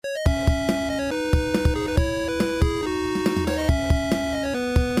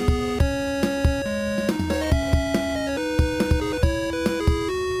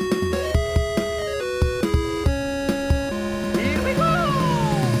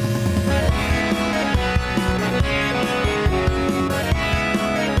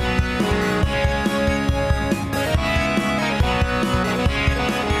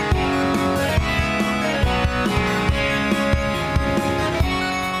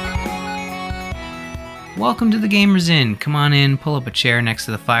Welcome to the Gamers Inn. Come on in, pull up a chair next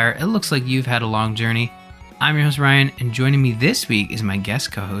to the fire. It looks like you've had a long journey. I'm your host, Ryan, and joining me this week is my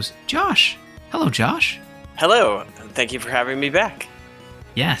guest co-host, Josh. Hello, Josh. Hello, and thank you for having me back.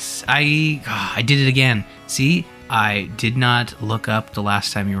 Yes, I did it again. See, I did not look up the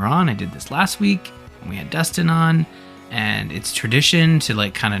last time you were on. I did this last week when we had Dustin on, and it's tradition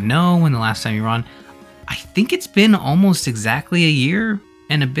to kind of know when the last time you were on. I think it's been almost exactly a year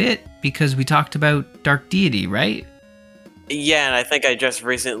and a bit because we talked about Dark Deity, right? Yeah, and I think I just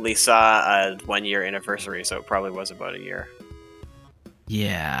recently saw a 1-year anniversary, so it probably was about a year.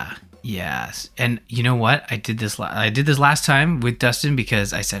 Yeah, yes. And you know what? I did this last time with Dustin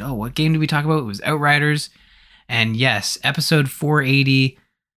because I said, "Oh, what game did we talk about?" It was Outriders. And yes, episode 480,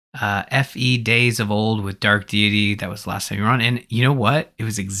 FE Days of Old with Dark Deity. That was the last time you were on. And you know what? It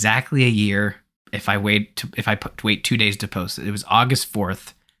was exactly a year. If I wait 2 days to post it, it was August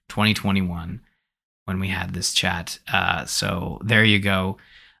 4th, 2021, when we had this chat. So there you go.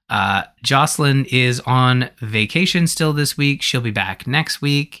 Jocelyn is on vacation still this week. She'll be back next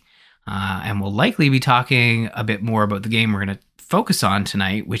week. And we'll likely be talking a bit more about the game we're going to focus on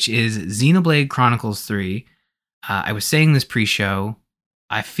tonight, which is Xenoblade Chronicles 3. I was saying this pre-show.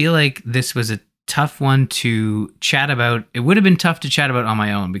 I feel like this was a tough one to chat about. It would have been tough to chat about on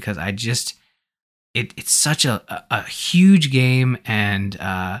my own because it's such a huge game, and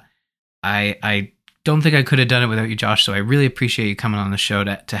I don't think I could have done it without you, Josh. So I really appreciate you coming on the show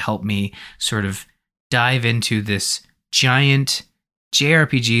to help me sort of dive into this giant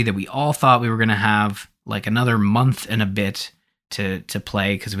JRPG that we all thought we were going to have like another month and a bit to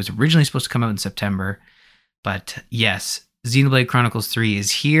play because it was originally supposed to come out in September. But yes, Xenoblade Chronicles 3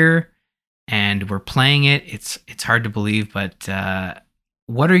 is here, and we're playing it. It's hard to believe, but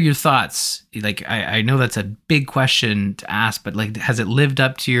what are your thoughts? I know that's a big question to ask, but has it lived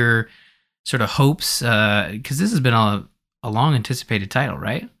up to your sort of hopes? Because this has been a long anticipated title,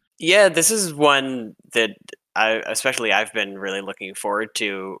 right? Yeah, this is one that I've been really looking forward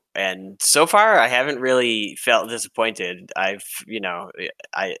to, and so far I haven't really felt disappointed.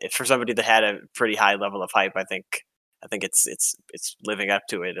 For somebody that had a pretty high level of hype, I think it's living up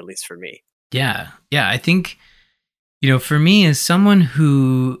to it, at least for me. Yeah, I think. For me, as someone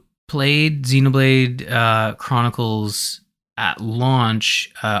who played Xenoblade Chronicles at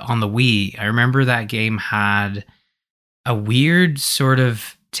launch on the Wii, I remember that game had a weird sort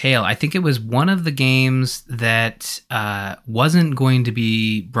of tale. I think it was one of the games that wasn't going to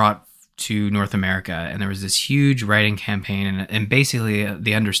be brought to North America, and there was this huge writing campaign, and basically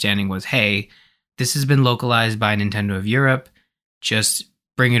the understanding was, hey, this has been localized by Nintendo of Europe, just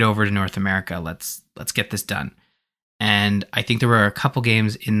bring it over to North America. Let's get this done. And I think there were a couple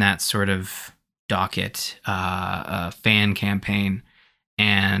games in that sort of docket fan campaign.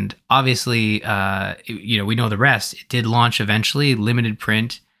 And obviously, we know the rest. It did launch eventually, limited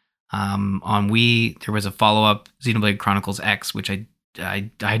print. On Wii, there was a follow-up, Xenoblade Chronicles X, which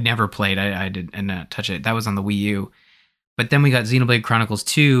I never played. I didn't touch it. That was on the Wii U. But then we got Xenoblade Chronicles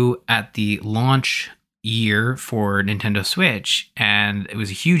 2 at the launch year for Nintendo Switch. And it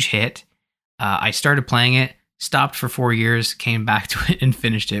was a huge hit. I started playing it. Stopped for 4 years, came back to it and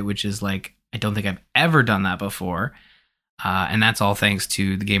finished it, which is I don't think I've ever done that before. And that's all thanks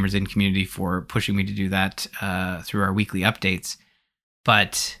to the Gamers Inn community for pushing me to do that through our weekly updates.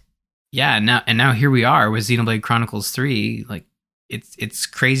 But yeah, now here we are with Xenoblade Chronicles 3. It's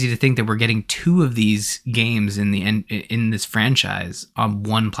crazy to think that we're getting 2 of these games in this franchise on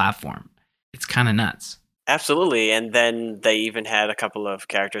one platform. It's kind of nuts. Absolutely. And then they even had a couple of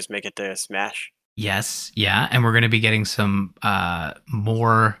characters make it to Smash. Yes, yeah, and we're going to be getting some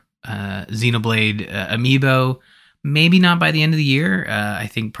more Xenoblade Amiibo. Maybe not by the end of the year. I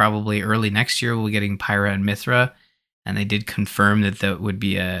think probably early next year we'll be getting Pyra and Mithra, and they did confirm that would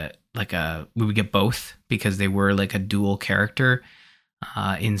be we would get both because they were like a dual character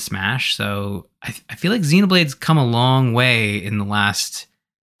in Smash. So I feel like Xenoblade's come a long way in the last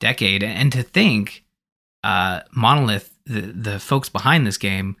decade, and to think Monolith, the folks behind this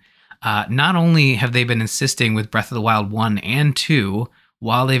game. Not only have they been assisting with Breath of the Wild 1 and 2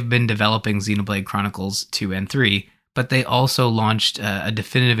 while they've been developing Xenoblade Chronicles 2 and 3, but they also launched a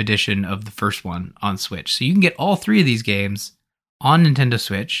definitive edition of the first one on Switch. So you can get all 3 of these games on Nintendo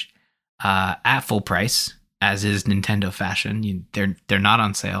Switch at full price, as is Nintendo fashion. They're not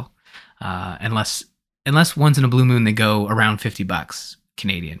on sale unless once in a blue moon they go around $50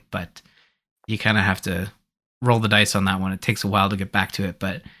 Canadian. But you kind of have to roll the dice on that one. It takes a while to get back to it,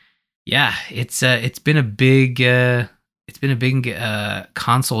 but yeah, it's been a big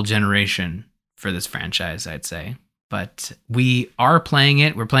console generation for this franchise, I'd say. But we are playing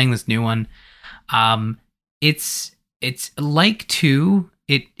it. We're playing this new one. It's like 2.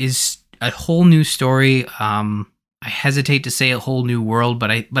 It is a whole new story. I hesitate to say a whole new world,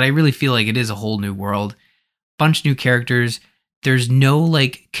 but I really feel like it is a whole new world. Bunch new characters. There's no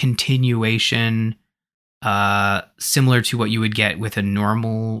like continuation similar to what you would get with a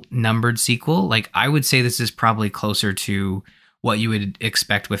normal numbered sequel. Like I would say this is probably closer to what you would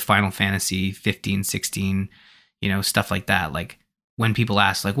expect with Final Fantasy 15, 16, stuff like that. Like when people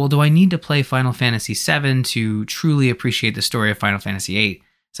ask like, well, do I need to play Final Fantasy 7 to truly appreciate the story of Final Fantasy 8?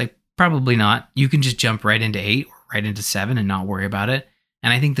 It's like, probably not. You can just jump right into 8 or right into 7 and not worry about it.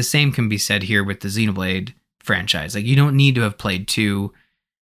 And I think the same can be said here with the Xenoblade franchise. Like you don't need to have played 2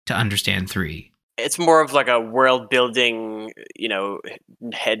 to understand 3. It's more of like a world building,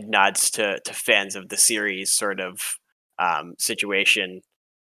 head nods to fans of the series sort of situation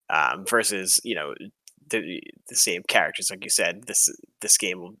versus, the same characters. Like you said, this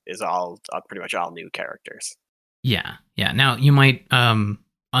game is all pretty much all new characters. Yeah. Now you might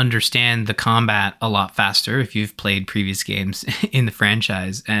understand the combat a lot faster if you've played previous games in the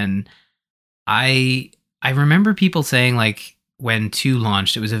franchise. And I remember people saying like when 2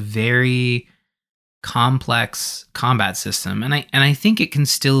 launched, it was a very complex combat system, and I think it can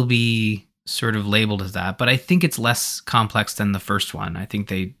still be sort of labeled as that, but I think it's less complex than the first one. I think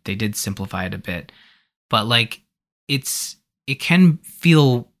they did simplify it a bit, but like it can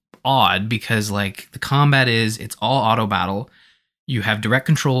feel odd because like the combat it's all auto battle. You have direct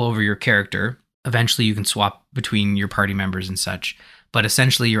control over your character. Eventually you can swap between your party members and such, but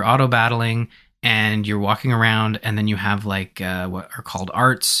essentially you're auto battling and you're walking around, and then you have like what are called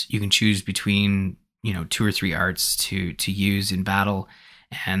arts. You can choose between 2 or 3 arts to use in battle,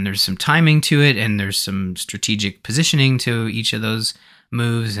 and there's some timing to it, and there's some strategic positioning to each of those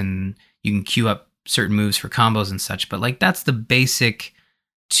moves, and you can queue up certain moves for combos and such. But like that's the basic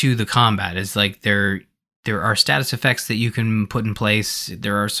to the combat, is like there are status effects that you can put in place.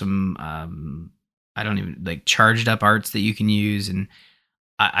 There are some I don't even like charged up arts that you can use, and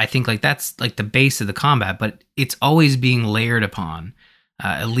I think like that's like the base of the combat, but it's always being layered upon.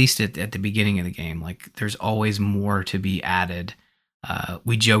 At least at the beginning of the game, like there's always more to be added.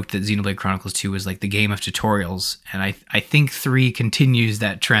 We joked that Xenoblade Chronicles 2 was like the game of tutorials, and I think 3 continues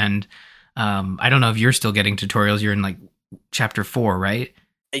that trend. I don't know if you're still getting tutorials. You're in like chapter 4, right?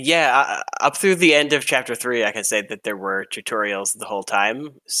 Yeah, up through the end of chapter 3, I can say that there were tutorials the whole time.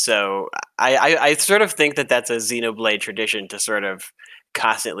 So I sort of think that that's a Xenoblade tradition to sort of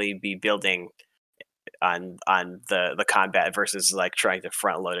constantly be building on the combat versus like trying to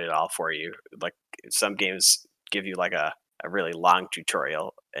front load it all for you. Like some games give you like a really long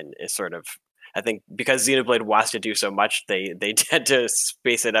tutorial, and it's sort of, I think because Xenoblade wants to do so much, they tend to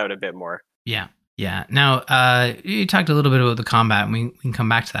space it out a bit more. Yeah. Now, you talked a little bit about the combat, and we can come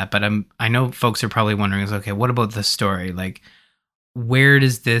back to that, but I know folks are probably wondering is, okay, what about the story? Like, where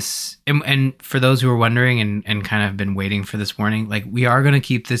does this, and for those who are wondering and kind of been waiting for this warning, like we are going to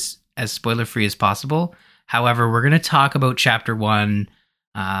keep this as spoiler free as possible. However, we're going to talk about chapter 1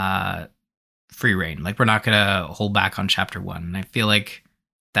 free reign. Like we're not going to hold back on chapter 1. And I feel like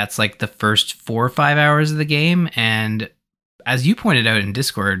that's like the first 4 or 5 hours of the game. And as you pointed out in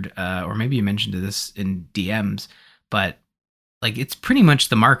Discord, or maybe you mentioned this in DMs, but like it's pretty much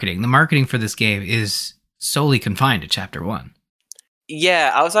the marketing. The marketing for this game is solely confined to chapter 1.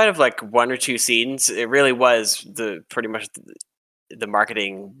 Yeah, outside of like 1 or 2 scenes, it really was pretty much the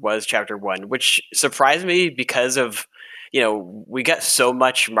marketing was chapter 1, which surprised me because of, we got so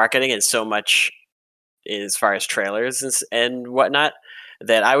much marketing and so much as far as trailers and whatnot,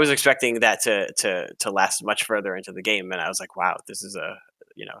 that I was expecting that to last much further into the game. And I was like, wow, this is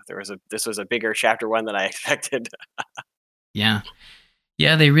this was a bigger chapter 1 than I expected. Yeah,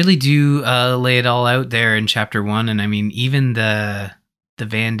 they really do lay it all out there in chapter 1. And I mean, even the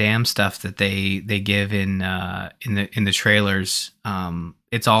Van Damme stuff that they give in the trailers,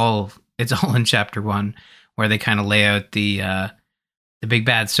 it's all in chapter 1, where they kind of lay out the big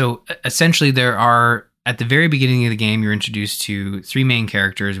bad. So essentially, there are, at the very beginning of the game, you're introduced to 3 main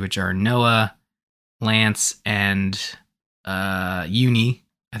characters, which are Noah, Lance, and Uni.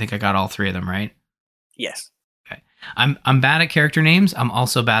 I think I got all 3 of them right. Yes. Okay. I'm bad at character names. I'm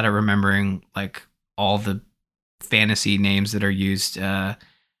also bad at remembering like all the fantasy names that are used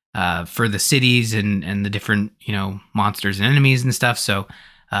for the cities and the different monsters and enemies and stuff. So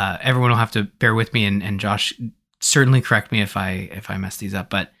everyone will have to bear with me, and Josh certainly correct me if I mess these up.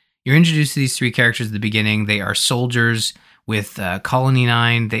 But you're introduced to these 3 characters at the beginning. They are soldiers with Colony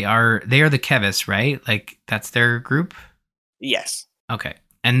 9. They are the Kevis, right? Like that's their group. Yes. Okay,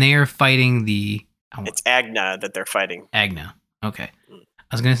 and they are fighting the. It's Agna that they're fighting. Agna. Okay,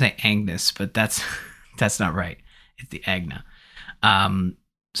 I was gonna say Agnes, but that's That's not right. It's the Agna.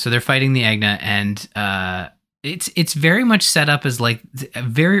 So they're fighting the Agna, and it's very much set up as like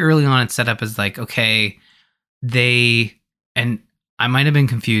very early on. It's set up as like, okay, and I might have been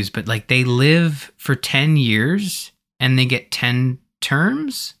confused, but like they live for 10 years and they get 10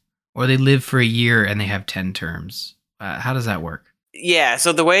 terms, or they live for a year and they have 10 terms. How does that work? Yeah,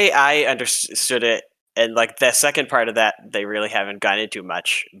 so the way I understood it, and like the second part of that, they really haven't gone into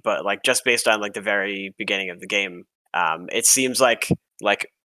much, but like just based on like the very beginning of the game, it seems like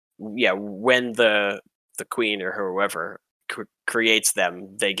when the queen or whoever creates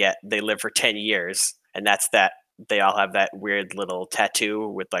them, they live for 10 years, and that's that. They all have that weird little tattoo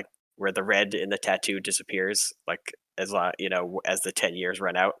with like where the red in the tattoo disappears, like as long, as the 10 years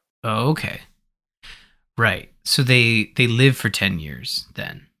run out. Oh, okay. Right. So they live for 10 years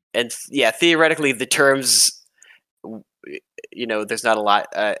then. And yeah, theoretically the terms, there's not a lot,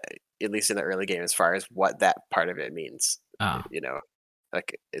 at least in the early game, as far as what that part of it means. Oh.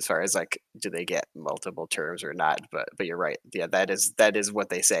 Like as far as like, do they get multiple terms or not? But you're right. Yeah, that is what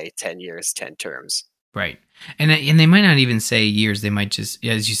they say. 10 years, 10 terms. Right. And they might not even say years. They might just,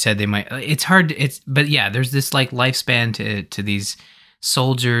 as you said, they might, it's hard. But yeah, there's this like lifespan to these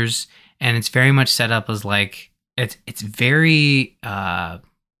soldiers, and it's very much set up as like, it's very, I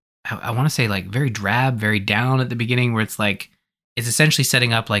want to say like very drab, very down at the beginning, where it's like, it's essentially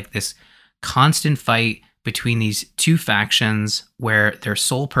setting up like this constant fight between these two factions where their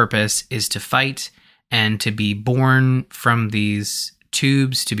sole purpose is to fight and to be born from these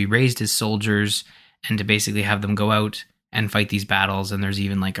tubes, to be raised as soldiers, and to basically have them go out and fight these battles. And there's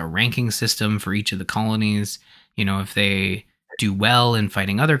even like a ranking system for each of the colonies. If they do well in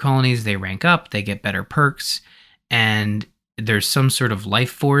fighting other colonies, they rank up, they get better perks. And there's some sort of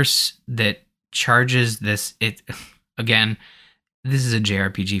life force that charges this. Again, this is a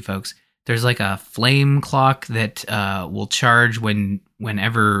JRPG, folks. There's like a flame clock that will charge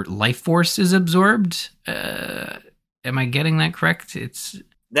whenever life force is absorbed. Am I getting that correct? It's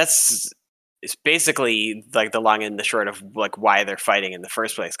basically like the long and the short of like why they're fighting in the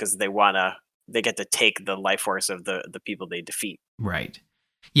first place, because they get to take the life force of the people they defeat. Right.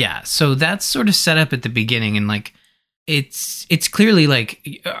 Yeah. So that's sort of set up at the beginning, and like it's clearly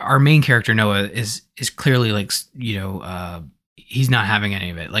like our main character Noah is clearly like he's not having any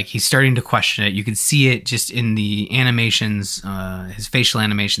of it. Like he's starting to question it. You can see it just in the animations, his facial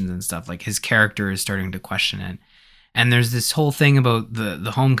animations and stuff. Like his character is starting to question it. And there's this whole thing about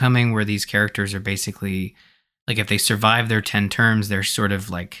the homecoming where these characters are basically like, if they survive their 10 terms, they're sort of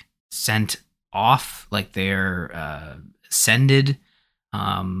like sent off, like they're ascended.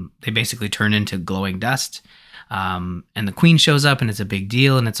 They basically turn into glowing dust. And the queen shows up, and it's a big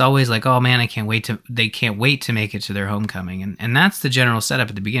deal. And it's always like, oh man, they can't wait to make it to their homecoming. And that's the general setup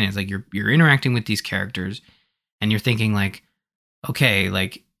at the beginning. It's like you're interacting with these characters, and you're thinking like, okay,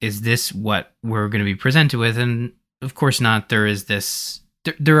 like, is this what we're going to be presented with? And of course not. There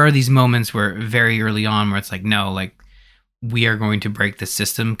are these moments where very early on where it's like, no, like we are going to break the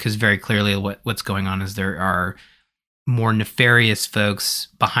system, because very clearly what's going on is there are more nefarious folks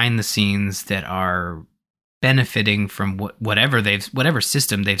behind the scenes that are benefiting from whatever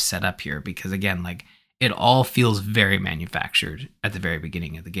system they've set up here. Because again, like it all feels very manufactured at the very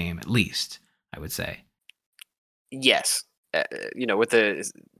beginning of the game, at least I would say. Yes, with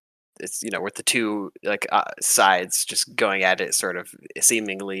the two like sides just going at it sort of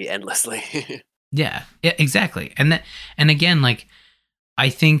seemingly endlessly. yeah, exactly. And again, like I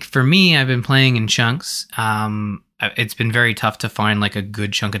think for me, I've been playing in chunks. It's been very tough to find like a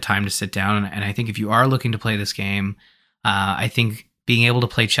good chunk of time to sit down. And I think if you are looking to play this game, I think being able to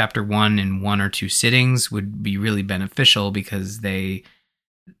play chapter 1 in 1 or 2 sittings would be really beneficial, because they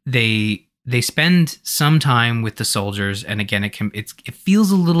spend some time with the soldiers. And again, it feels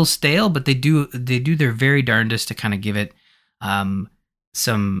a little stale, but they do their very darndest to kind of give it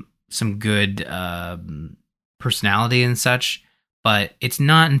some good personality and such. But it's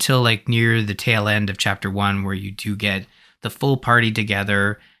not until like near the tail end of chapter 1 where you do get the full party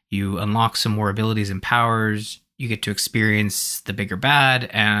together. You unlock some more abilities and powers. You get to experience the bigger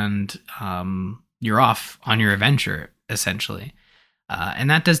bad, and you're off on your adventure, essentially. And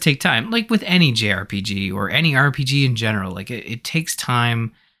that does take time, like with any JRPG or any RPG in general. Like it takes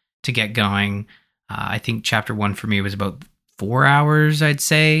time to get going. I think chapter 1 for me was about 4 hours, I'd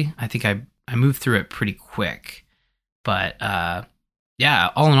say. I think I moved through it pretty quick. But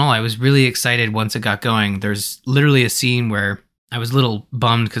yeah, all in all, I was really excited once it got going. There's literally a scene where I was a little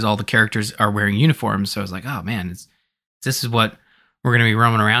bummed because all the characters are wearing uniforms. So I was like, oh man, this is what we're going to be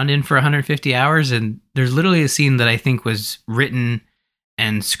roaming around in for 150 hours. And there's literally a scene that I think was written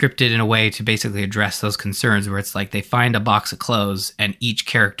and scripted in a way to basically address those concerns, where it's like they find a box of clothes and each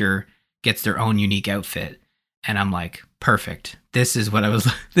character gets their own unique outfit. And I'm like, perfect. This is what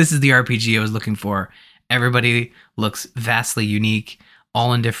this is the RPG I was looking for. Everybody looks vastly unique,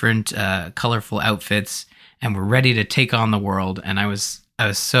 all in different colorful outfits, and we're ready to take on the world. And I was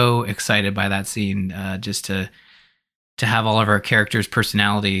so excited by that scene, just to have all of our characters'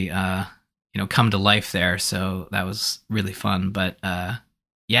 personality, come to life there. So that was really fun. But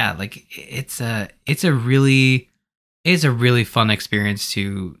yeah, like it's a really fun experience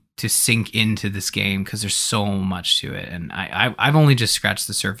to sink into this game, because there's so much to it. And I've only just scratched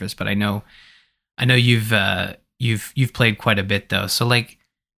the surface, but I know you've played quite a bit though. So like,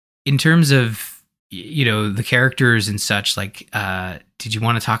 in terms of the characters and such, like did you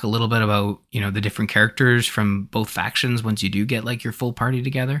want to talk a little bit about the different characters from both factions once you do get like your full party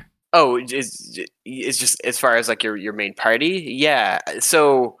together? Oh, it's just as far as like your main party, yeah.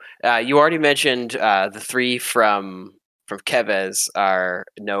 So you already mentioned the three from Kevez are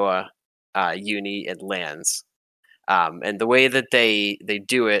Noah, Uni, and Lance. And the way that they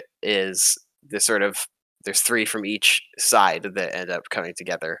do it is there's three from each side that end up coming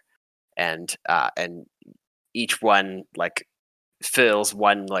together, and each one like fills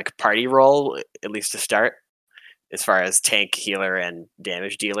one like party role, at least to start, as far as tank, healer, and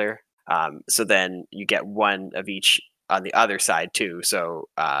damage dealer. So then you get one of each on the other side too. So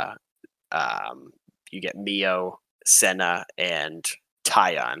you get Mio, Senna, and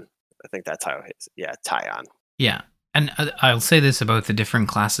Tyon. I think that's how it is. Yeah, Tyon. Yeah. And I'll say this about the different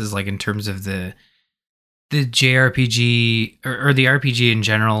classes, like in terms of the JRPG or the RPG in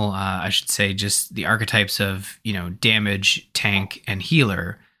general, I should say, just the archetypes of, damage, tank, and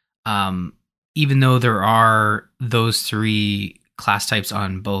healer. Even though there are those three class types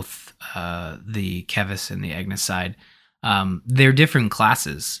on both the Kevis and the Agnes side, they're different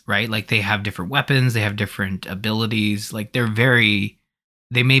classes, right? Like they have different weapons, they have different abilities. Like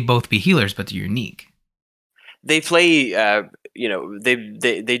they may both be healers, but they're unique. They play,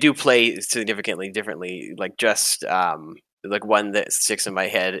 they do play significantly differently. Like just like one that sticks in my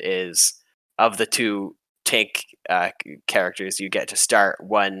head is, of the two tank characters you get to start,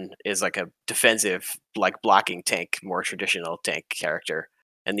 one is like a defensive, like blocking tank, more traditional tank character,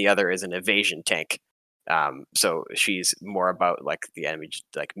 and the other is an evasion tank. So she's more about like the enemy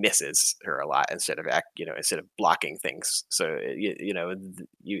like misses her a lot instead of blocking things. So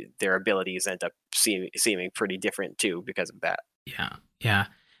their abilities end up seeming pretty different too because of that. Yeah.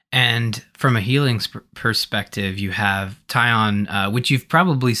 And from a healing perspective, you have Tyon, which you've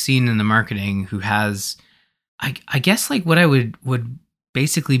probably seen in the marketing, who has, I guess, like what I would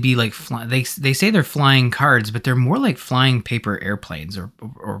basically be like. They say they're flying cards, but they're more like flying paper airplanes or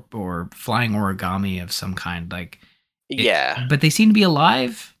flying origami of some kind. Like, yeah. But they seem to be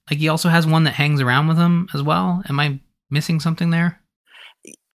alive. Like he also has one that hangs around with him as well. Am I missing something there?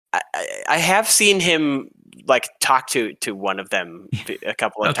 I have seen him like talk to one of them a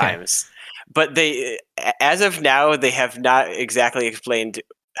couple of times, but as of now, they have not exactly explained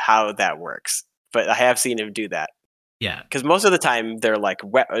how that works. But I have seen him do that. Yeah, because most of the time they're like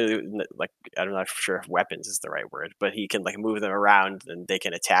I'm not sure if weapons is the right word, but he can like move them around and they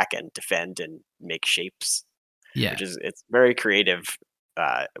can attack and defend and make shapes. Yeah, it's very creative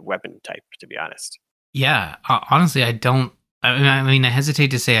weapon type, to be honest. Yeah, honestly, I don't. I mean, I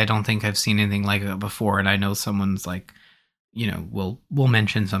hesitate to say I don't think I've seen anything like it before, and I know someone's like, will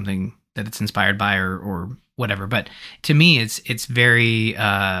mention something that it's inspired by or whatever. But to me, it's very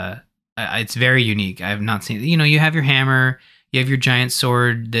unique. I have not seen. You have your hammer, you have your giant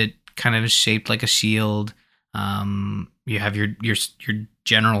sword that kind of is shaped like a shield. You have your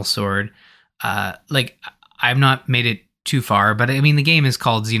general sword. Like I've not made it too far, but I mean the game is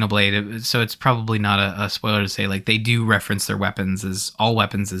called Xenoblade, so it's probably not a spoiler to say like they do reference their weapons as all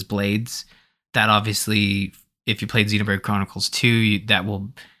weapons as blades. That obviously, if you played Xenoblade Chronicles 2, that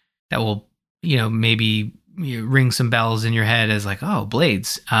will maybe ring some bells in your head as like, oh,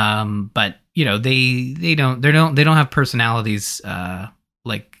 blades. But they don't have personalities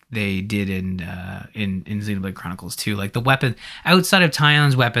like they did in Xenoblade Chronicles 2. Like the weapon outside of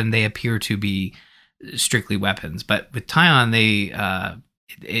Tyon's weapon, they appear to be strictly weapons, but with Tyon,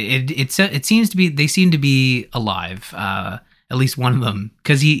 it seems to be, they seem to be alive. At least one of them,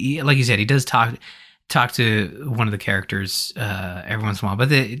 because he, like you said, he does talk to one of the characters every once in a while.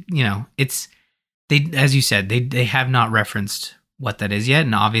 But it's they, as you said, they have not referenced what that is yet.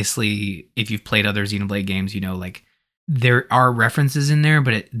 And obviously, if you've played other Xenoblade games, like there are references in there,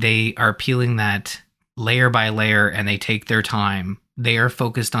 but they are peeling that layer by layer, and they take their time. They are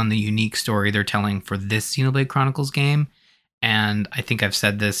focused on the unique story they're telling for this Xenoblade Chronicles game, And I think I've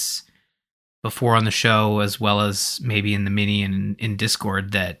said this before on the show, as well as maybe in the mini and in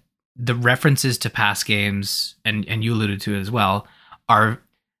Discord, that the references to past games, and you alluded to it as well, are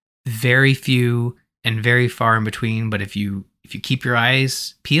very few and very far in between. But if you keep your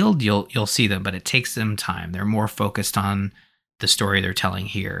eyes peeled, you'll see them. But it takes them time. They're more focused on the story they're telling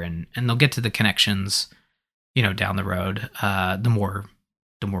here, and they'll get to the connections, down the road. The more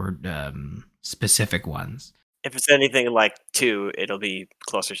specific ones. If it's anything like 2, it'll be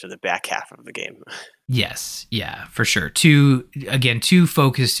closer to the back half of the game. Yes, yeah, for sure. 2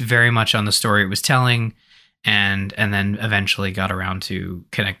 focused very much on the story it was telling, and then eventually got around to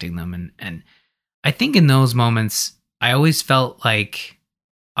connecting them. And I think in those moments, I always felt like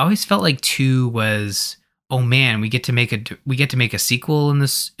 2 was, oh man, we get to make a sequel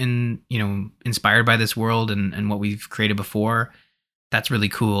inspired by this world and what we've created before. That's really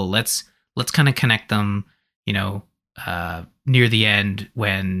cool. Let's kind of connect them, near the end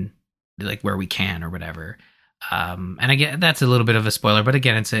when, like, where we can or whatever. And again, that's a little bit of a spoiler, but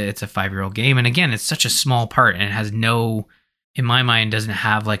again, it's a 5-year-old game. And again, it's such a small part, and it has in my mind, doesn't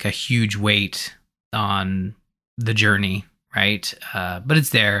have like a huge weight on the journey. Right. But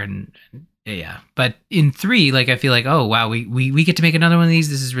it's there, and yeah. But in 3, like, I feel like, oh wow, we get to make another one of these.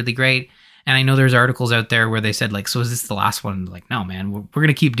 This is really great. And I know there's articles out there where they said, like, so is this the last one? Like, no, man, we're going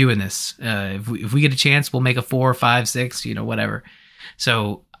to keep doing this. If we get a chance, we'll make a 4, 5, 6, whatever.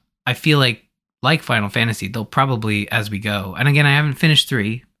 So I feel like Final Fantasy, they'll probably, as we go, and again, I haven't finished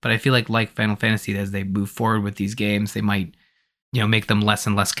 3, but I feel like Final Fantasy, as they move forward with these games, they might, make them less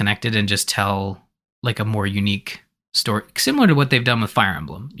and less connected and just tell like a more unique story, similar to what they've done with Fire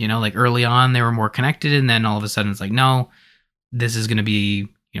Emblem. Like early on they were more connected, and then all of a sudden it's like, no, this is going to be,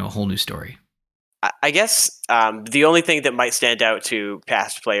 a whole new story. I guess the only thing that might stand out to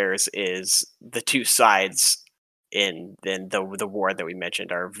past players is the 2 sides in the war that we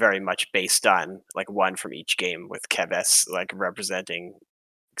mentioned are very much based on like one from each game, with Keves like representing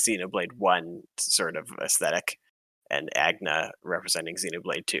Xenoblade 1 sort of aesthetic and Agna representing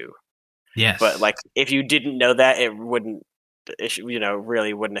Xenoblade 2. Yes. But like, if you didn't know that, it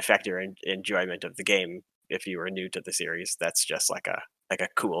really wouldn't affect your enjoyment of the game if you were new to the series. That's just like a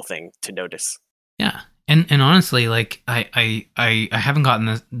cool thing to notice. Yeah. And honestly, like, I haven't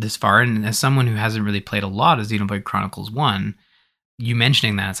gotten this far, and as someone who hasn't really played a lot of Xenoblade Chronicles 1, you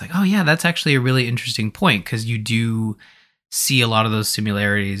mentioning that, it's like, oh yeah, that's actually a really interesting point, because you do see a lot of those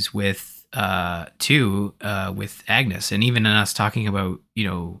similarities with 2 with Agnes, and even in us talking about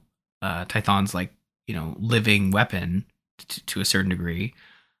Tython's like living weapon to a certain degree.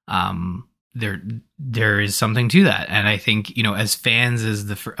 There is something to that, and I think as fans of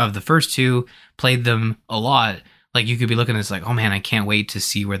the first 2, played them a lot, like, you could be looking at this like, oh man, I can't wait to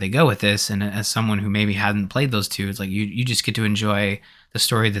see where they go with this. And as someone who maybe hadn't played those 2, it's like you just get to enjoy the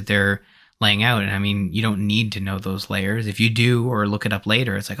story that they're laying out. And I mean, you don't need to know those layers. If you do, or look it up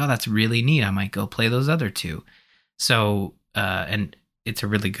later, it's like, oh, that's really neat, I might go play those other 2. So and it's a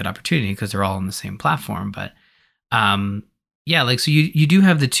really good opportunity because they're all on the same platform. But yeah, like, so you do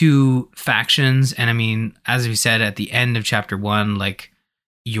have the 2 factions, and I mean, as we said at the end of chapter 1, like,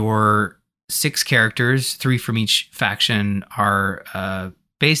 your 6 characters, 3 from each faction, are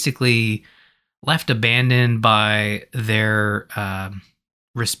basically left abandoned by their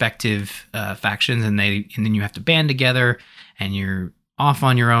respective factions, and then you have to band together, and you're off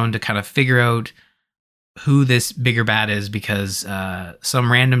on your own to kind of figure out who this bigger bad is, because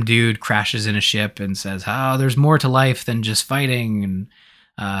some random dude crashes in a ship and says, oh, there's more to life than just fighting. And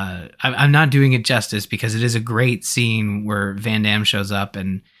I'm not doing it justice, because it is a great scene where Van Damme shows up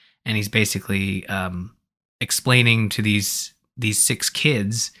and he's basically explaining to these 6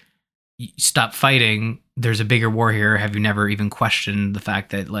 kids, stop fighting, there's a bigger war here. Have you never even questioned the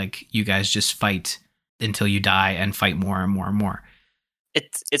fact that, like, you guys just fight until you die and fight more and more and more?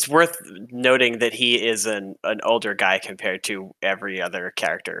 It's worth noting that he is an older guy compared to every other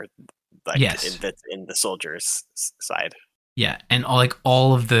character, like, yes, in the soldiers' side. Yeah, and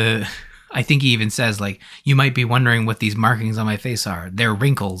all of the, I think he even says, like, you might be wondering what these markings on my face are. They're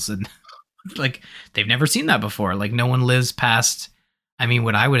wrinkles, and like, they've never seen that before. Like, no one lives past, I mean,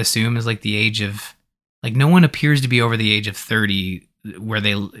 what I would assume is like the age of, like, no one appears to be over the age of 30 where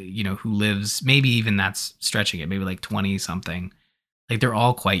they, who lives, maybe even that's stretching it, maybe like 20 something. Like, they're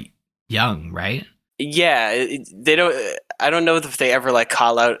all quite young, right? Yeah, they don't. I don't know if they ever like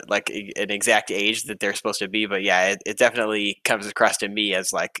call out like an exact age that they're supposed to be, but yeah, it definitely comes across to me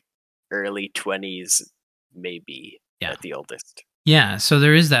as like early 20s, maybe, at the oldest. Yeah, so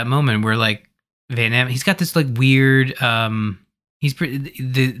there is that moment where, like, Van Damme, he's got this like weird.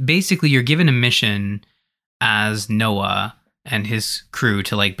 Basically you're given a mission as Noah and his crew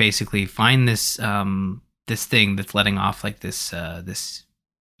to like basically find this this thing that's letting off like this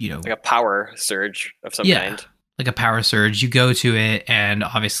like a power surge of some yeah, kind. like a power surge. You go to it, and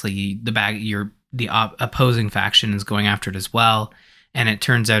obviously the opposing faction is going after it as well. And it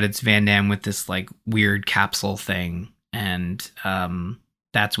turns out it's Van Damme with this like weird capsule thing, and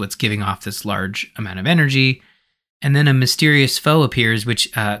that's what's giving off this large amount of energy. And then a mysterious foe appears,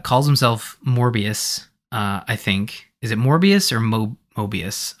 which calls himself Morbius. I think, is it Morbius or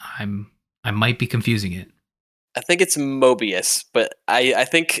Mobius? I might be confusing it. I think it's Mobius, but I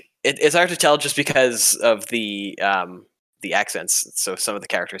think it's hard to tell just because of the accents. So some of the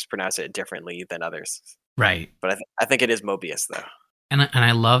characters pronounce it differently than others. Right. But I think it is Mobius though. And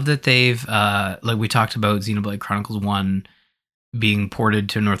I love that they've like we talked about Xenoblade Chronicles 1 being ported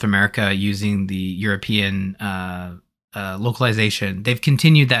to North America using the European localization. They've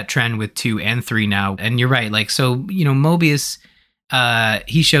continued that trend with 2 and 3 now. And you're right, like so, Mobius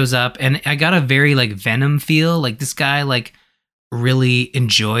he shows up, and I got a very like Venom feel. Like this guy like really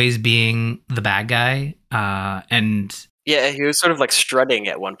enjoys being the bad guy. And yeah, he was sort of like strutting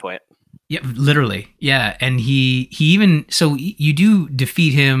at one point. yeah, literally. Yeah. And he even, so you do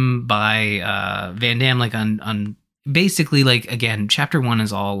defeat him by Van Damme, like on basically, like, again, chapter 1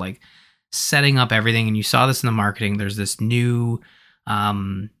 is all like setting up everything. And you saw this in the marketing. There's this new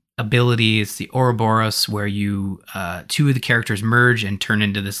ability. It's the Ouroboros, where you, 2 of the characters merge and turn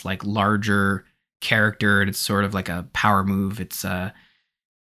into this like larger character. And it's sort of like a power move. It's,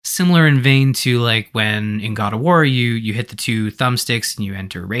 similar in vein to like when in God of War you hit the 2 thumbsticks and you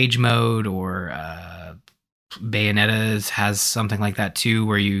enter rage mode, or Bayonetta's has something like that too,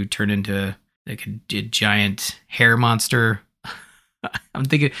 where you turn into like a giant hair monster. I'm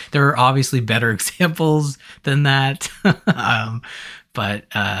thinking there are obviously better examples than that. But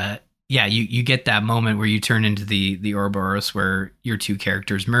yeah, you get that moment where you turn into the Ouroboros, where your 2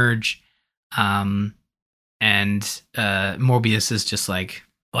 characters merge. And Morbius is just like,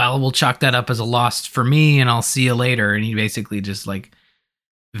 well, we'll chalk that up as a loss for me, and I'll see you later. And he basically just like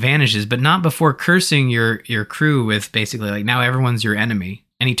vanishes, but not before cursing your crew with basically like, now everyone's your enemy.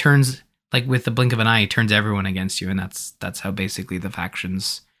 And he turns, like with the blink of an eye, he turns everyone against you. And that's how basically the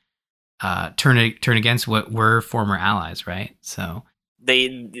factions turn against what were former allies, right? So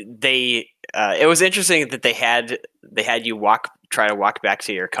they it was interesting that they had you try to walk back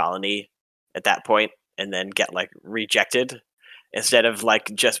to your colony at that point and then get like rejected, instead of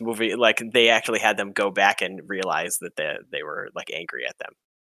like just moving. Like they actually had them go back and realize that they were like angry at them.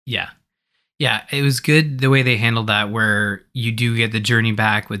 Yeah, it was good the way they handled that, where you do get the journey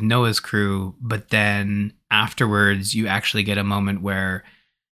back with Noah's crew, but then afterwards you actually get a moment where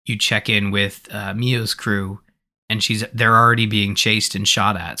you check in with Mio's crew, and they're already being chased and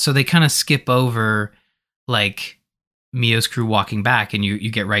shot at. So they kind of skip over like Mio's crew walking back, and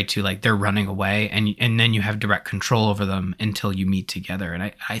you get right to like they're running away, and then you have direct control over them until you meet together.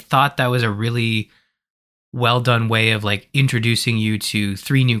 And I thought that was a really well done way of like introducing you to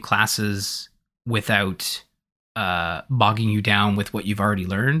 3 new classes without bogging you down with what you've already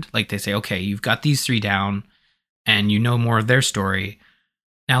learned. Like they say, okay, you've got these 3 down and you know more of their story.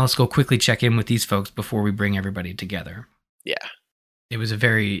 Now let's go quickly check in with these folks before we bring everybody together. Yeah. It was a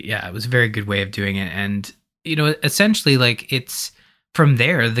very good way of doing it. And essentially, like, it's from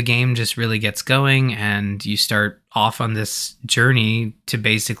there the game just really gets going, and you start off on this journey to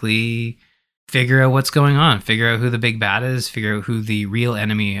basically figure out what's going on, figure out who the big bad is, figure out who the real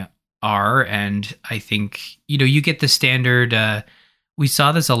enemy are. And I think you get the standard we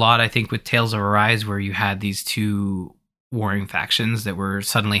saw this a lot, I think, with Tales of Arise, where you had these 2 warring factions that were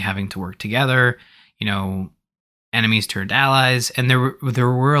suddenly having to work together, enemies turned allies. And there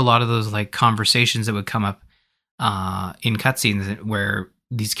were a lot of those like conversations that would come up in cutscenes where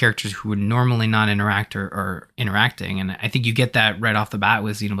these characters who would normally not interact are interacting. And I think you get that right off the bat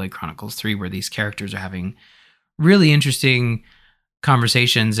with Xenoblade Chronicles 3, where these characters are having really interesting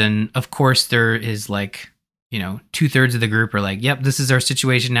conversations. And of course there is like, 2/3 of the group are like, yep, this is our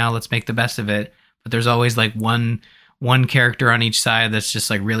situation now, let's make the best of it. But there's always like one character on each side that's just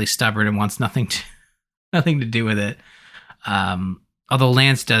like really stubborn and wants nothing to do with it. Although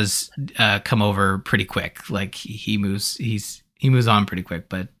Lance does come over pretty quick. Like he moves on pretty quick,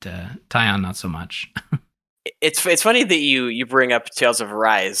 but Tyon not so much. It's funny that you bring up Tales of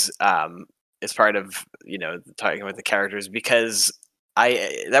Arise as part of talking about the characters, because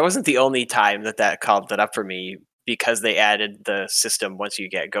that wasn't the only time that called that up for me, because they added the system once you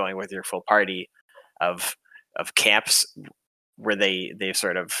get going with your full party of camps, where they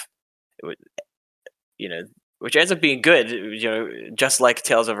sort of which ends up being good, just like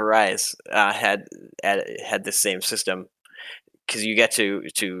Tales of Arise had the same system. because you get to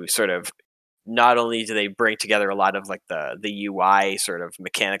sort of, not only do they bring together a lot of like the UI sort of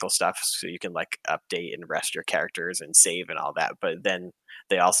mechanical stuff, so you can like update and rest your characters and save and all that, but then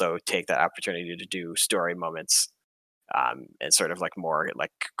they also take that opportunity to do story moments, and sort of like more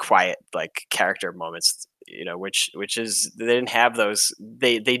like quiet like character moments, which is, they didn't have those.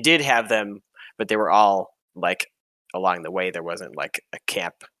 They did have them, but they were all like along the way. There wasn't like a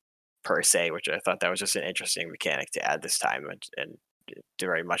camp per se, which I thought that was just an interesting mechanic to add this time, and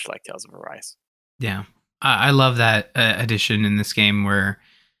very much like Tales of Arise. Yeah, I love that addition in this game where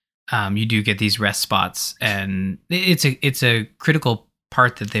you do get these rest spots, and it's a critical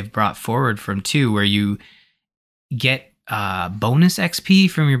part that they've brought forward from 2, where you get bonus XP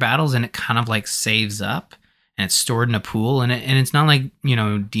from your battles, and it kind of like saves up, and it's stored in a pool, and it's not like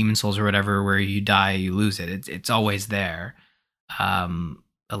Demon Souls or whatever where you die you lose it. It's always there.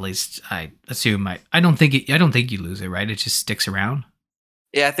 At least I assume. I don't think you lose it, right? It just sticks around.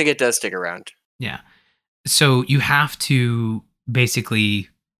 Yeah, I think it does stick around. Yeah. So you have to basically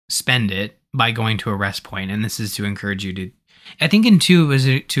spend it by going to a rest point, and this is to encourage you to. I think in 2 it was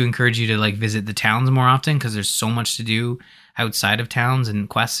to encourage you to like visit the towns more often, because there's so much to do outside of towns and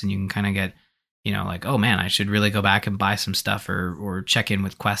quests, and you can kind of get, like, oh man, I should really go back and buy some stuff or check in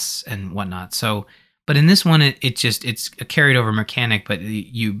with quests and whatnot. So, but in this one, it's a carried over mechanic, but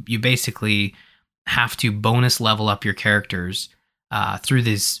you basically have to bonus level up your characters through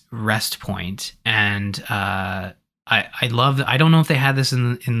this rest point, and I love. I don't know if they had this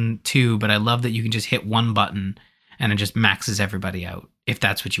in 2, but I love that you can just hit one button and it just maxes everybody out if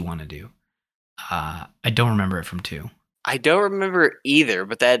that's what you want to do. I don't remember it from 2. I don't remember either,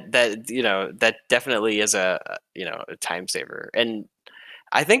 but that definitely is a time saver, and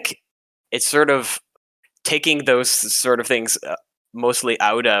I think it's sort of taking those sort of things mostly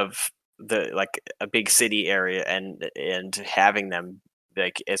out of the like a big city area and having them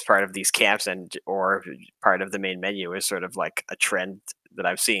like as part of these camps or part of the main menu is sort of like a trend that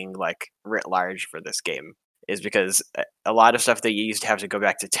I'm seeing like writ large for this game, is because a lot of stuff that you used to have to go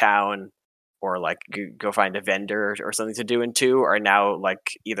back to town or like go find a vendor or something to do in 2 are now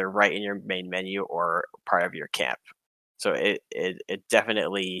like either right in your main menu or part of your camp. So it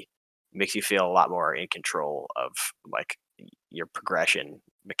definitely makes you feel a lot more in control of like your progression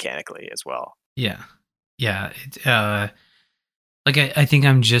mechanically as well. Yeah. Like I think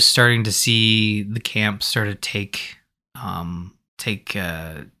I'm just starting to see the camp sort of take form.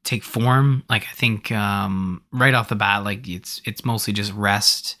 Like I think right off the bat, like it's mostly just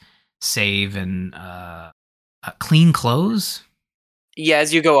rest, save, and clean clothes. Yeah,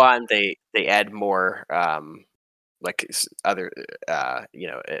 as you go on, they add more like other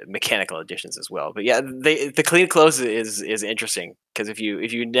mechanical additions as well. But yeah, the clean clothes is interesting, because if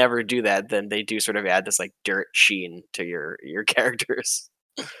you never do that, then they do sort of add this like dirt sheen to your characters.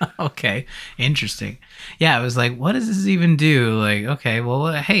 Okay, interesting. Yeah, I was like, what does this even do? Like, okay,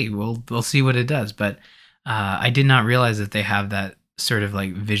 well, hey, we'll see what it does. But I did not realize that they have that sort of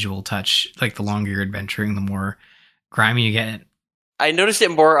like visual touch. Like the longer you're adventuring, the more grimy you get. I noticed it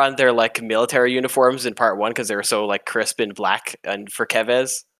more on their like military uniforms in part 1, because they were so like crisp and black, and for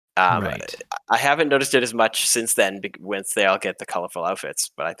Kevez. Right. I haven't noticed it as much since then, once they all get the colorful outfits,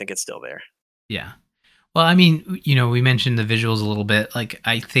 but I think it's still there. Yeah. Well, I mean, we mentioned the visuals a little bit. Like,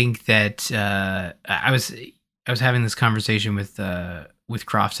 I think that I was having this conversation with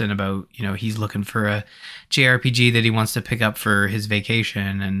Crofton about, he's looking for a JRPG that he wants to pick up for his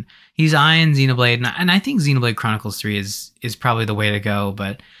vacation, and he's eyeing Xenoblade, and I think Xenoblade Chronicles 3 is probably the way to go.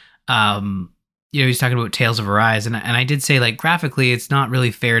 But he's talking about Tales of Arise, and I did say, like, graphically, it's not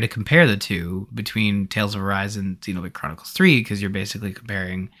really fair to compare the two between Tales of Arise and Xenoblade Chronicles 3, because you're basically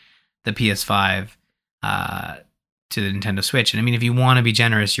comparing the PS5 to the Nintendo Switch. And I mean, if you want to be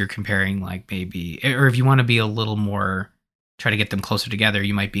generous, you're comparing like maybe, or if you want to be a little more, try to get them closer together,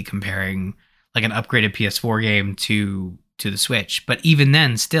 you might be comparing like an upgraded PS4 game to the Switch. But even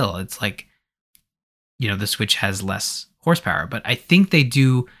then, still, it's like, the Switch has less horsepower. But I think they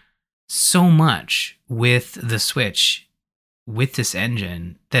do so much with the Switch, with this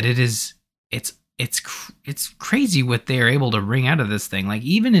engine, that it's crazy what they are able to wring out of this thing. Like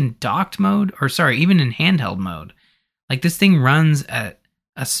even in docked mode, even in handheld mode, like this thing runs at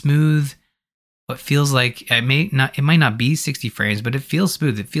a smooth, what feels like it might not be 60 frames, but it feels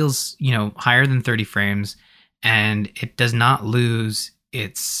smooth. It feels, higher than 30 frames, and it does not lose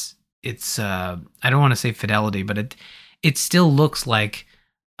its I don't want to say fidelity, but it still looks like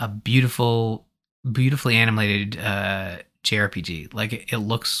a beautifully animated JRPG. Like it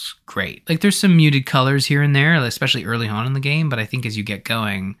looks great. Like there's some muted colors here and there, especially early on in the game, but I think as you get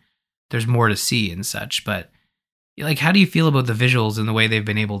going, there's more to see and such. But like, how do you feel about the visuals and the way they've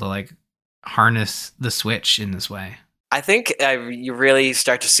been able to like harness the Switch in this way? I think you really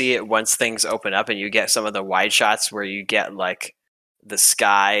start to see it once things open up and you get some of the wide shots where you get like the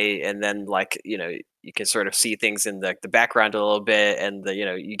sky, and then like you can sort of see things in the background a little bit, and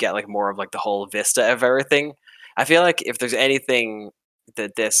you get like more of like the whole vista of everything. I feel like if there's anything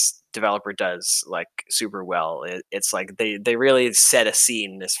that this developer does like super well, it's like they really set a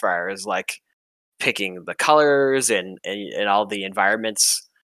scene as far as like picking the colors and all the environments,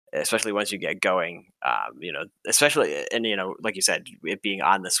 especially once you get going. Especially, and like you said, it being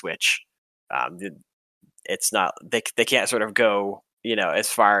on the Switch, it's not, they can't sort of go as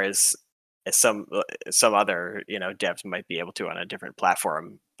far as some other devs might be able to on a different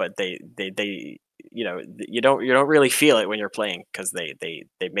platform, but they you don't really feel it when you're playing, because they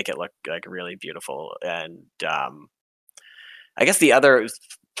make it look like really beautiful. And I guess the other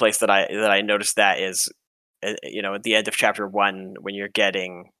place that I noticed that is, at the end of chapter 1, when you're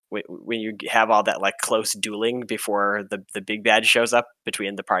getting when you have all that like close dueling before the big bad shows up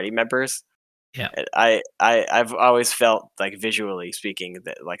between the party members. Yeah. I've always felt like, visually speaking,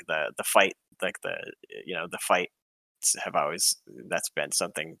 that like the fight, like the fights have always, that's been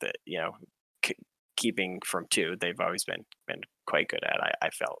something that keeping from 2, they've always been quite good at. I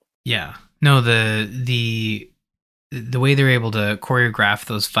felt. Yeah. No, the way they're able to choreograph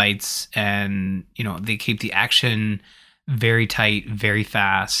those fights, and they keep the action very tight, very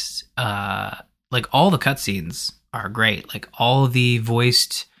fast. Like, all the cutscenes are great. Like, all the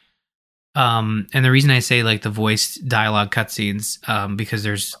voiced, and the reason I say like the voiced dialogue cutscenes, because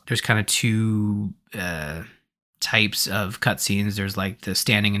there's kind of 2 types of cutscenes. There's like the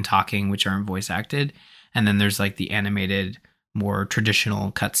standing and talking, which aren't voice acted, and then there's like the animated, more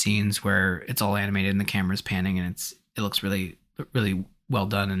traditional cutscenes where it's all animated and the camera's panning, and it looks really, really well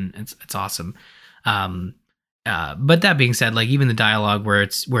done, and it's awesome. But that being said, like, even the dialogue where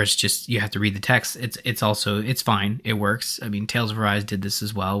it's just you have to read the text, it's fine. It works. I mean, Tales of Arise did this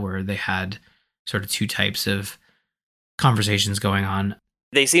as well, where they had sort of 2 types of conversations going on.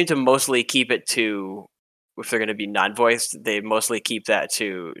 They seem to mostly keep it to, if they're going to be non-voiced, they mostly keep that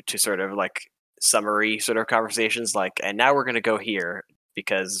to sort of like summary sort of conversations, like, and now we're going to go here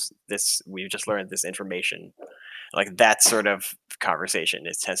because we've just learned this information. Like, that sort of conversation,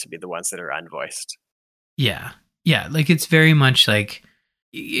 it tends to be the ones that are unvoiced. Yeah. Like, it's very much like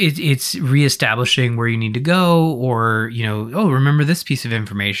it's reestablishing where you need to go, or remember this piece of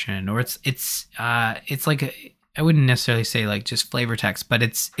information, or it's like I wouldn't necessarily say like just flavor text, but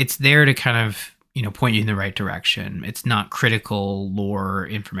it's there to kind of point you in the right direction. It's not critical lore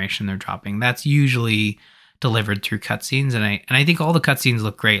information they're dropping. That's usually delivered through cutscenes, and I think all the cutscenes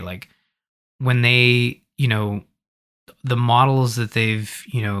look great. Like, when they the models that they've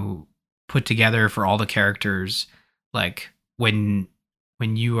put together for all the characters, like when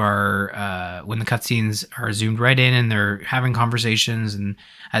you are when the cutscenes are zoomed right in and they're having conversations, and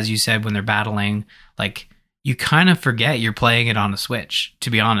as you said, when they're battling, like, you kind of forget you're playing it on a Switch, to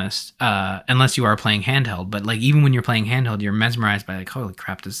be honest, unless you are playing handheld. But like, even when you're playing handheld, you're mesmerized by like, holy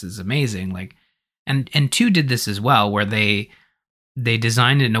crap, this is amazing. Like, and 2 did this as well, where they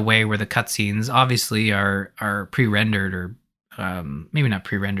designed it in a way where the cutscenes obviously are pre-rendered, or maybe not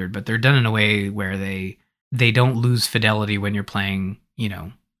pre-rendered, but they're done in a way where they don't lose fidelity when you're playing,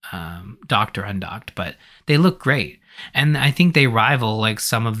 docked or undocked, but they look great. And I think they rival like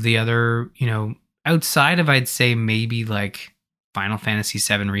some of the other, outside of, I'd say, maybe like Final Fantasy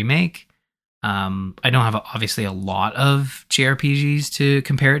VII Remake. I don't have obviously a lot of JRPGs to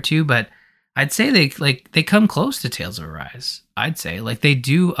compare it to, but I'd say they come close to Tales of Arise. I'd say like they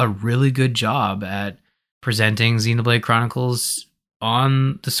do a really good job at presenting Xenoblade Chronicles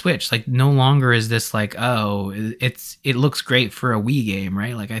on the Switch. Like, no longer is this like, oh, it looks great for a Wii game,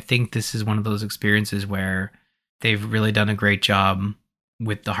 right? Like, I think this is one of those experiences where they've really done a great job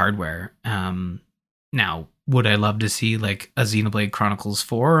with the hardware. Now, would I love to see like a Xenoblade Chronicles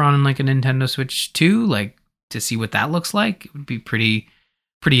 4 on like a Nintendo Switch 2, like, to see what that looks like? It would be pretty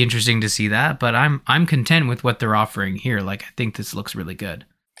interesting to see that, but I'm content with what they're offering here. Like, I think this looks really good.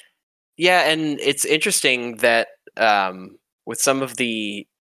 Yeah, and it's interesting that with some of the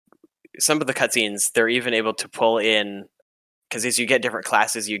cutscenes, they're even able to pull in, because as you get different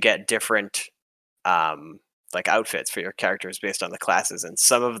classes, you get different like outfits for your characters based on the classes, and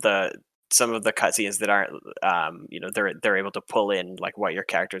some of the cutscenes that aren't, they're able to pull in like what your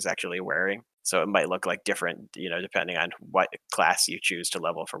character is actually wearing. So it might look like different, depending on what class you choose to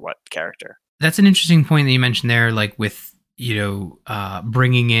level for what character. That's an interesting point that you mentioned there, like with,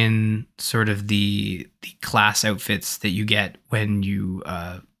 bringing in sort of the class outfits that you get when you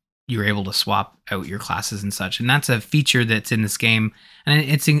you're able to swap out your classes and such. And that's a feature that's in this game. And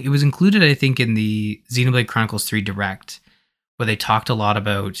it was included, I think, in the Xenoblade Chronicles 3 Direct, where they talked a lot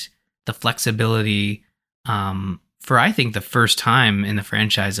about the flexibility for, I think, the first time in the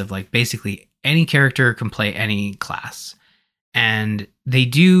franchise of like basically any character can play any class. And they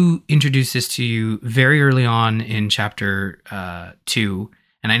do introduce this to you very early on in chapter 2.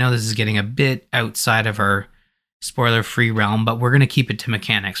 And I know this is getting a bit outside of our spoiler-free realm, but we're going to keep it to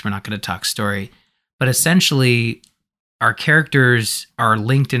mechanics. We're not going to talk story. But essentially, our characters are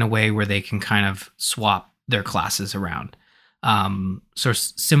linked in a way where they can kind of swap their classes around. So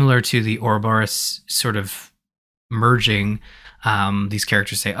similar to the Ouroboros sort of merging, these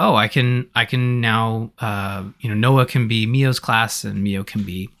characters say, "Oh, I can now, Noah can be Mio's class, and Mio can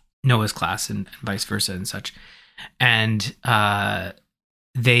be Noah's class, and vice versa, and such." And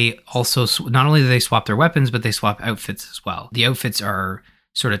they also not only do they swap their weapons, but they swap outfits as well. The outfits are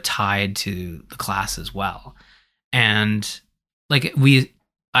sort of tied to the class as well, and like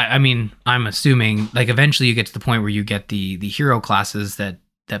I'm assuming like eventually you get to the point where you get the hero classes that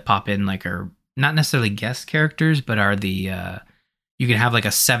pop in, like are not necessarily guest characters, but are the you can have like a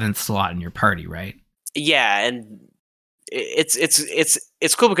 7th slot in your party, right? Yeah, and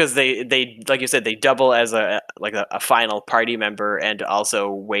it's cool because they like you said, they double as a final party member, and also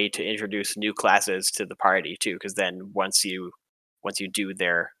way to introduce new classes to the party too. Because then once you do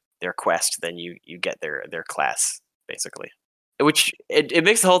their quest, then you get their class basically, which it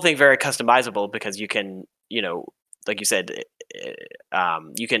makes the whole thing very customizable because you can, like you said,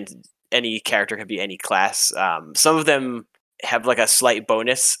 you can, any character can be any class. Some of them have like a slight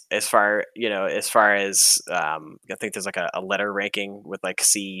bonus as far as I think there's like a letter ranking with like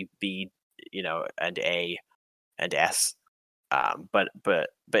C, B, and A and S. But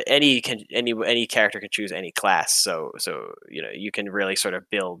any character can choose any class, so you can really sort of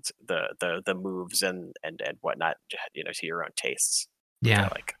build the moves and whatnot, to your own tastes. Yeah,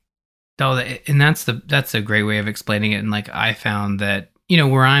 like. Oh, and that's a great way of explaining it. And like I found that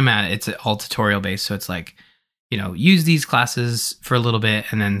where I'm at, it's all tutorial based, so it's like use these classes for a little bit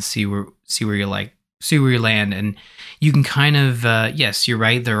and then see where you land. And you can kind of yes, you're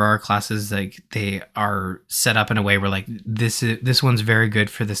right, there are classes like they are set up in a way where like this one's very good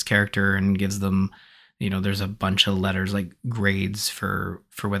for this character and gives them there's a bunch of letters like grades for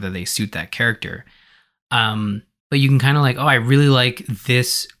whether they suit that character. But you can kind of like, oh, I really like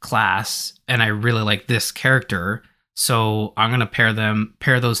this class and I really like this character, so I'm gonna pair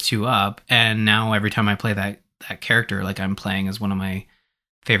those two up, and now every time I play that character, like I'm playing as one of my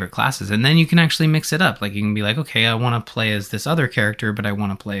favorite classes. And then you can actually mix it up. Like you can be like, okay, I want to play as this other character, but I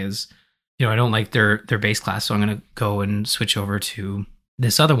want to play as, I don't like their base class, so I'm going to go and switch over to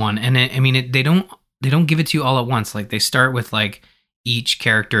this other one. And they don't give it to you all at once. Like they start with like each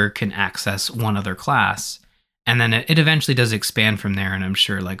character can access one other class, and then it eventually does expand from there. And I'm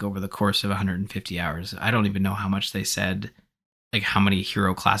sure like over the course of 150 hours, I don't even know how much they said, like how many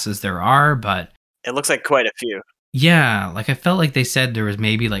hero classes there are, but it looks like quite a few. Yeah, like I felt like they said there was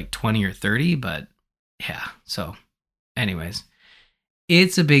maybe like 20 or 30, but yeah. So anyways,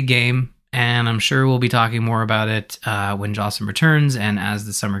 it's a big game, and I'm sure we'll be talking more about it when Jocelyn returns and as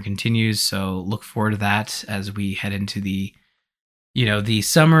the summer continues. So look forward to that as we head into the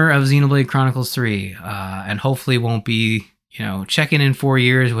summer of Xenoblade Chronicles 3, and hopefully won't be, checking in 4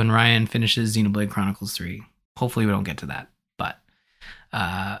 years when Ryan finishes Xenoblade Chronicles 3. Hopefully we don't get to that, but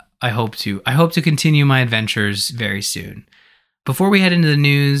I hope to continue my adventures very soon. Before we head into the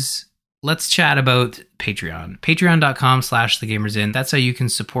news, let's chat about Patreon. Patreon.com/thegamersin. That's how you can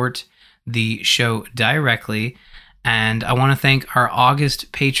support the show directly. And I want to thank our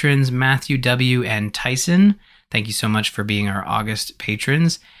August patrons, Matthew W. and Tyson. Thank you so much for being our August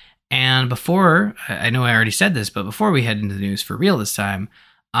patrons. And before, I know I already said this, but before we head into the news for real this time,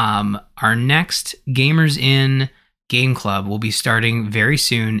 our next Gamers In Game Club will be starting very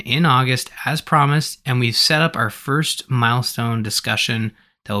soon in August, as promised, and we've set up our first milestone discussion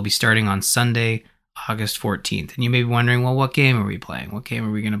that will be starting on Sunday, August 14th. And you may be wondering, well, what game are we playing? What game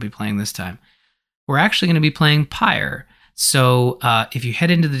are we going to be playing this time? We're actually going to be playing Pyre. So if you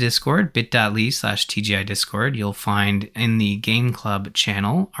head into the Discord, bit.ly/TGI Discord, you'll find in the Game Club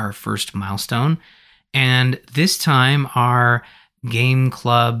channel our first milestone. And this time, our Game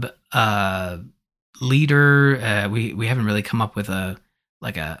Club leader, we haven't really come up with an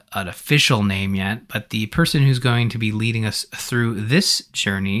official name yet, but the person who's going to be leading us through this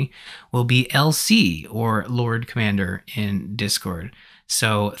journey will be LC, or Lord Commander in Discord.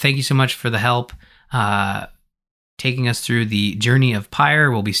 So thank you so much for the help taking us through the journey of Pyre.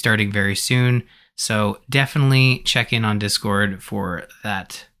 Will be starting very soon, so definitely check in on Discord for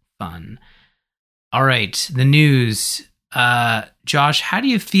that Fun. All right, the news. Josh, how do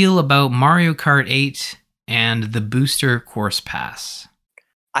you feel about Mario Kart 8 and the Booster Course Pass?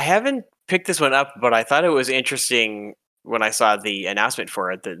 I haven't picked this one up, but I thought it was interesting when I saw the announcement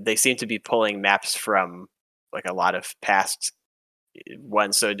for it that they seem to be pulling maps from like a lot of past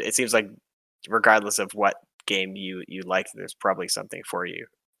ones. So it seems like regardless of what game you like, there's probably something for you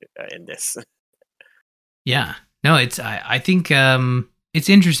in this. Yeah. No, I think it's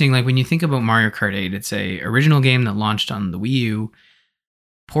interesting. Like when you think about Mario Kart 8, it's a original game that launched on the Wii U,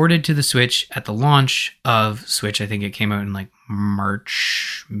 ported to the Switch at the launch of Switch. I think it came out in like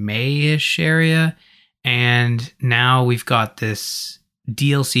March, May-ish area. And now we've got this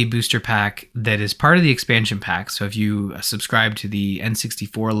DLC booster pack that is part of the expansion pack. So if you subscribe to the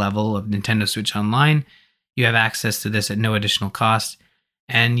N64 level of Nintendo Switch Online, you have access to this at no additional cost.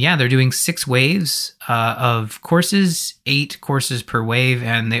 And yeah, they're doing 6 waves of courses, 8 courses per wave,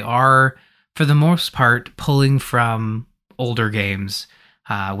 and they are, for the most part, pulling from older games,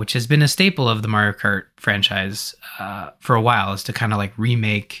 which has been a staple of the Mario Kart franchise for a while, is to kind of like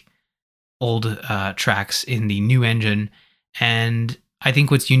remake old tracks in the new engine. And I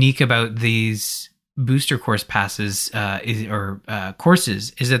think what's unique about these booster course passes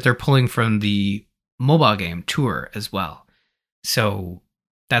courses is that they're pulling from the mobile game Tour as well. So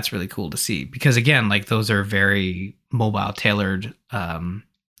that's really cool to see, because again, like those are very mobile tailored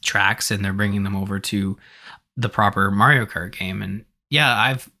tracks, and they're bringing them over to the proper Mario Kart game. And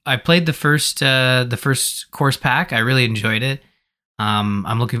yeah, I played the first course pack. I really enjoyed it. I'm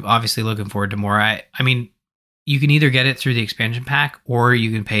obviously looking forward to more. I mean, you can either get it through the expansion pack, or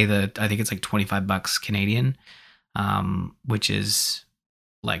you can pay I think it's like $25 Canadian, which is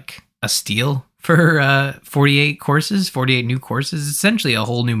like a steal for 48 new courses. It's essentially a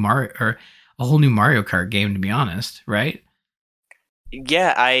whole new Mario Kart game, to be honest, right?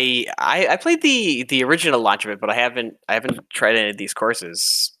 Yeah, I played the original launch of it, but I haven't tried any of these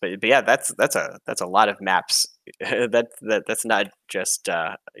courses. But yeah, that's a lot of maps. That's not just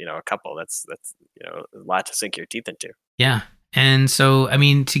a couple. That's a lot to sink your teeth into. Yeah. And so, I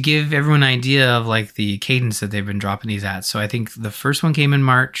mean, to give everyone an idea of like the cadence that they've been dropping these at. So I think the first one came in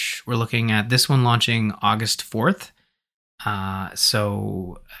March. We're looking at this one launching August 4th.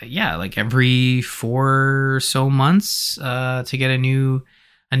 So yeah, like every 4 or so months to get a new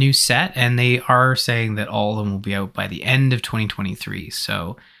set. And they are saying that all of them will be out by the end of 2023.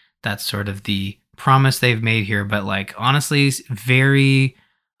 So that's sort of the promise they've made here. But like, honestly, very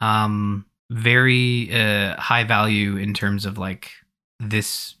high value in terms of like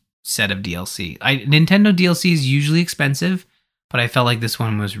this set of DLC. Nintendo DLC is usually expensive, but I felt like this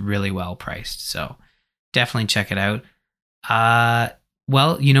one was really well priced. So definitely check it out.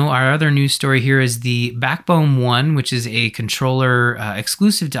 Well, our other news story here is the Backbone 1, which is a controller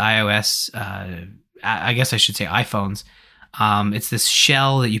exclusive to iOS. I guess I should say iPhones. It's this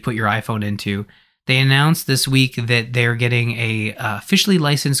shell that you put your iPhone into. They announced this week that they're getting a officially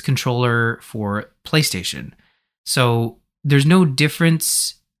licensed controller for PlayStation. So there's no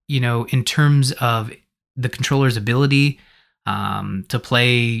difference, in terms of the controller's ability to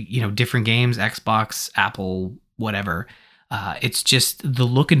play, different games, Xbox, Apple, whatever. It's just the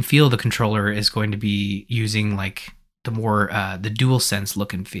look and feel of the controller is going to be using like the more the DualSense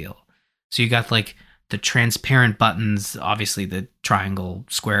look and feel. So you got like the transparent buttons, obviously the triangle,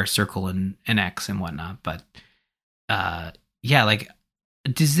 square, circle, and X and whatnot. But yeah, like,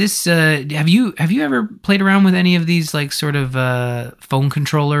 does this? Have you ever played around with any of these like sort of phone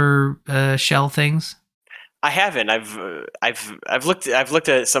controller shell things? I haven't. I've looked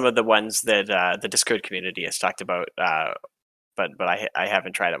at some of the ones that the Discord community has talked about, but I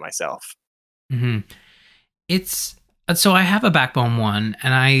haven't tried it myself. Mm-hmm. So I have a Backbone 1,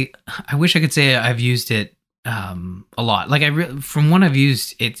 and I wish I could say I've used it a lot. Like from what I've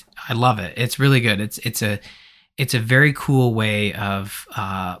used it, I love it. It's really good. It's a very cool way of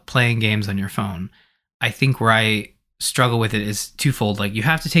playing games on your phone. I think where I struggle with it is twofold. Like you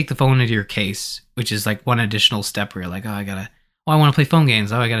have to take the phone into your case, which is like one additional step where you're like, I want to play phone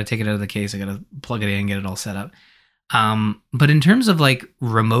games. I gotta take it out of the case. I gotta plug it in, get it all set up. But in terms of like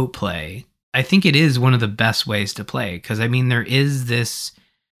remote play, I think it is one of the best ways to play, because I mean there is this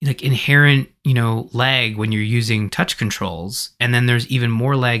like inherent lag when you're using touch controls, and then there's even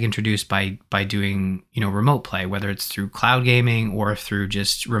more lag introduced by doing remote play, whether it's through cloud gaming or through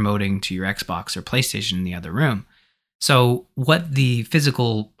just remoting to your Xbox or PlayStation in the other room. So what the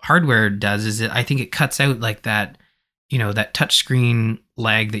physical hardware does is I think it cuts out like that that touchscreen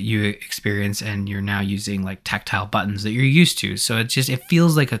lag that you experience, and you're now using like tactile buttons that you're used to. So it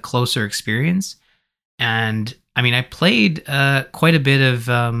feels like a closer experience. And I mean, I played quite a bit of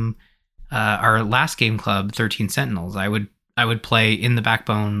our last game club, 13 Sentinels. I would play in the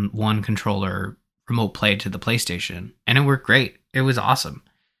Backbone 1 controller remote play to the PlayStation, and it worked great. It was awesome.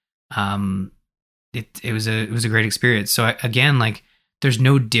 It was a great experience. So again, like, there's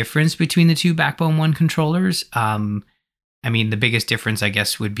no difference between the two Backbone 1 controllers. I mean, the biggest difference, I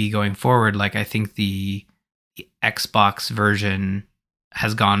guess, would be going forward. Like, I think the Xbox version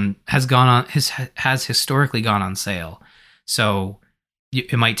has historically gone on sale. So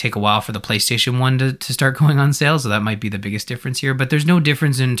it might take a while for the PlayStation 1 to start going on sale. So that might be the biggest difference here. But there's no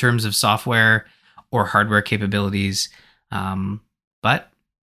difference in terms of software or hardware capabilities. But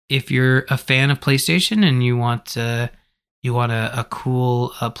if you're a fan of PlayStation and you want a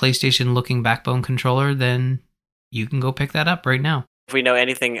cool PlayStation looking Backbone controller, then you can go pick that up right now. If we know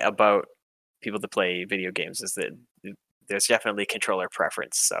anything about people that play video games, is that there's definitely controller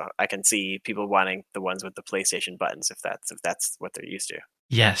preference. So I can see people wanting the ones with the PlayStation buttons if that's what they're used to.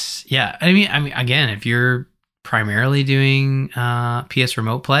 Yes, yeah. I mean, again, if you're primarily doing PS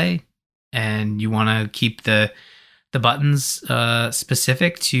Remote Play and you want to keep the buttons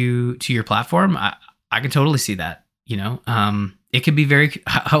specific to your platform, I can totally see that. You know, it could be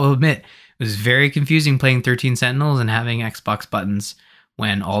I will admit, it was very confusing playing 13 Sentinels and having Xbox buttons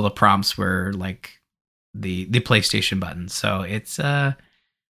when all the prompts were like the PlayStation buttons. So it's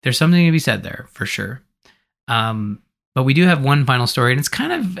there's something to be said there for sure. But we do have one final story, and it's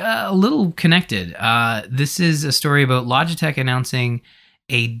kind of a little connected. This is a story about Logitech announcing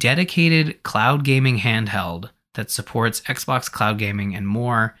a dedicated cloud gaming handheld that supports Xbox cloud gaming and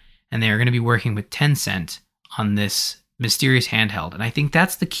more, and they are going to be working with Tencent on this mysterious handheld. And I think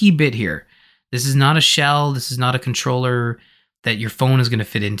that's the key bit here. This is not a shell. This is not a controller that your phone is going to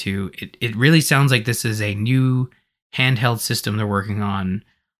fit into. It really sounds like this is a new handheld system they're working on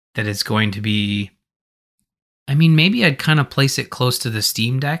that is going to be, I mean, maybe I'd kind of place it close to the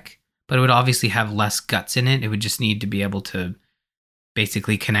Steam Deck, but it would obviously have less guts in it. It would just need to be able to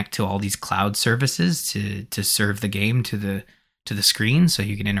basically connect to all these cloud services to serve the game to the screen so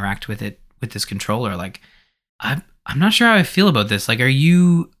you can interact with it with this controller. Like, I'm not sure how I feel about this. Like, are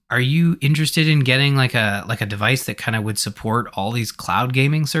you interested in getting like a device that kind of would support all these cloud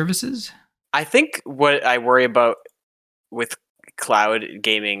gaming services? I think what I worry about with cloud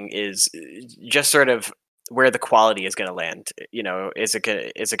gaming is just sort of where the quality is going to land. You know, is it going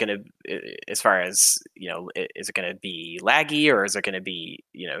to, as far as, you know, is it going to be laggy, or is it going to be,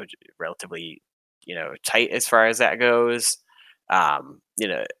 you know, relatively, you know, tight as far as that goes? You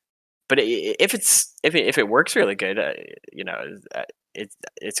know, but if it works really good, you know, it's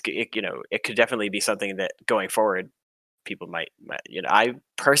you know, it could definitely be something that going forward people might, you know, I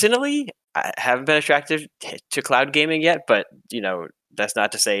personally haven't been attracted to cloud gaming yet, but you know, that's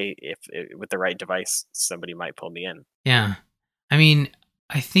not to say if with the right device somebody might pull me in. Yeah, I mean,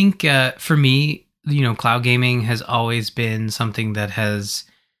 I think for me, you know, cloud gaming has always been something that has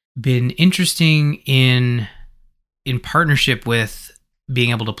been interesting in partnership with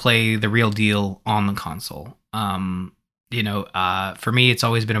being able to play the real deal on the console. You know, for me, it's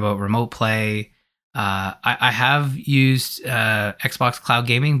always been about remote play. I have used Xbox Cloud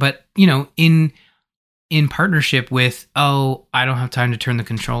Gaming, but you know, in partnership with, I don't have time to turn the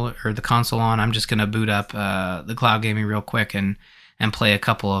controller or the console on. I'm just gonna boot up the cloud gaming real quick and play a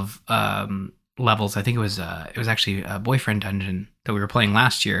couple of levels. I think it was actually a boyfriend dungeon that we were playing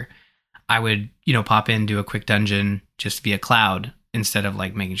last year. I would, you know, pop in, do a quick dungeon just via cloud instead of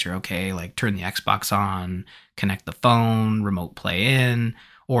like making sure, okay, like turn the Xbox on, connect the phone, remote play in,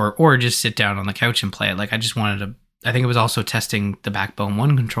 or just sit down on the couch and play it. Like, I just wanted to, I think it was also testing the Backbone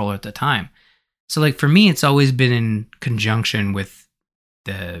 1 controller at the time. So like for me, it's always been in conjunction with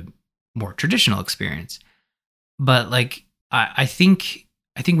the more traditional experience. But like, I think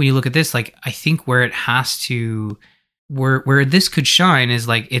when you look at this, like, I think where it has to, where this could shine is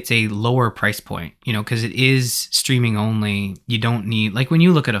like, it's a lower price point, you know, because it is streaming only. You don't need, like, when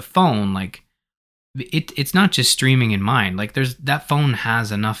you look at a phone, like it's not just streaming in mind. Like, that phone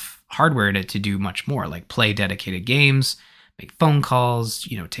has enough hardware in it to do much more, like play dedicated games, make phone calls,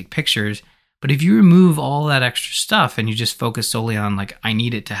 you know, take pictures. But if you remove all that extra stuff and you just focus solely on like, I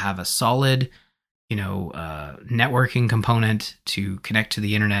need it to have a solid, you know, networking component to connect to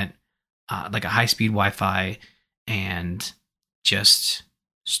the internet, like a high-speed Wi-Fi, and just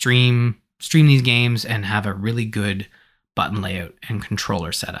stream these games and have a really good button layout and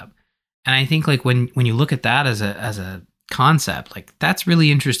controller setup. And I think like when you look at that as a concept, like that's really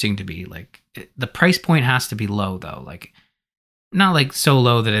interesting to me. Like the price point has to be low though, like not like so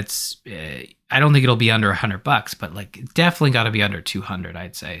low that it's I don't think it'll be under $100, but like definitely got to be under 200,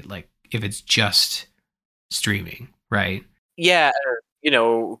 I'd say. Like if it's just streaming, right? Yeah,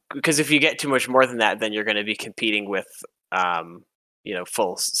 because if you get too much more than that, then you're going to be competing with,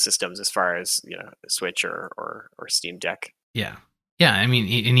 full systems as far as Switch or Steam Deck. Yeah. Yeah, I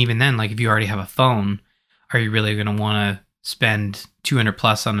mean, and even then, like if you already have a phone, are you really going to want to spend 200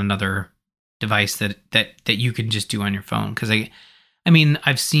 plus on another device that you can just do on your phone? Because I mean,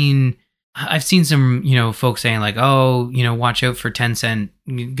 I've seen some folks saying like, oh, watch out for Tencent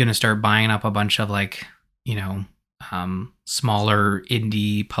going to start buying up a bunch of like smaller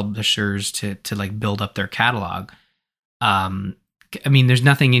indie publishers to like build up their catalog. I mean, there's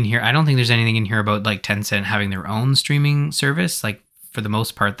nothing in here. I don't think there's anything in here about like Tencent having their own streaming service. Like for the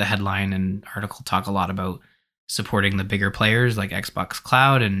most part, the headline and article talk a lot about supporting the bigger players like Xbox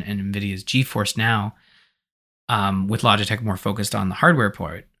Cloud and Nvidia's GeForce Now, with Logitech more focused on the hardware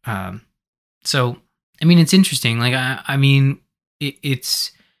part. So, I mean, it's interesting. Like, I mean,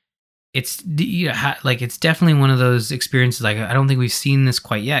 it's like it's definitely one of those experiences. Like, I don't think we've seen this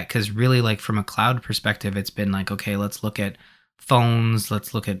quite yet, because really, like from a cloud perspective, it's been like, okay, let's look at phones,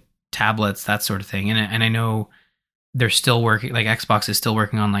 let's look at tablets, that sort of thing. And I know they're still working. Like Xbox is still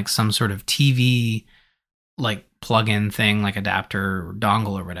working on like some sort of TV like plug-in thing, like adapter or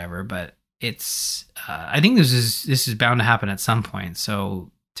dongle or whatever. But it's I think this is bound to happen at some point.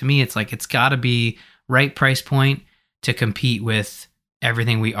 So to me, it's like it's got to be right price point to compete with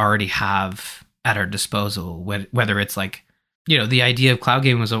everything we already have at our disposal. Whether it's like, the idea of cloud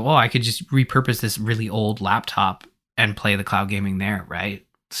gaming was, I could just repurpose this really old laptop and play the cloud gaming there, right?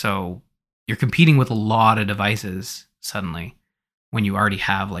 So you're competing with a lot of devices suddenly when you already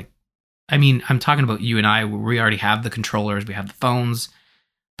have like, I mean, I'm talking about you and I, where we already have the controllers, we have the phones,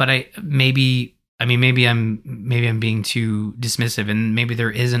 but maybe I'm being too dismissive, and maybe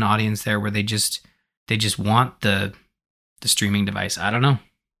there is an audience there where they just want the streaming device. I don't know.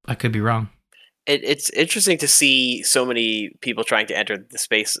 I could be wrong. It's interesting to see so many people trying to enter the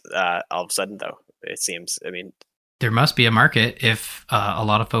space all of a sudden, though. It seems. I mean, there must be a market if a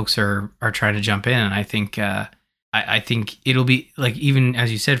lot of folks are trying to jump in, and I think I think it'll be like, even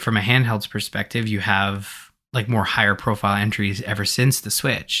as you said, from a handheld's perspective, you have like more higher profile entries ever since the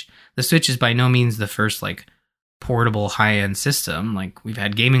Switch. The Switch is by no means the first like portable high end system. Like we've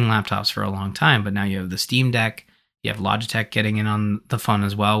had gaming laptops for a long time, but now you have the Steam Deck. You have Logitech getting in on the fun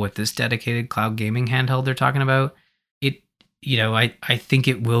as well with this dedicated cloud gaming handheld they're talking about. I think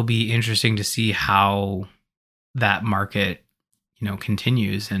it will be interesting to see how that market,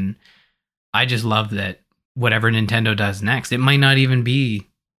 continues. And I just love that whatever Nintendo does next, it might not even be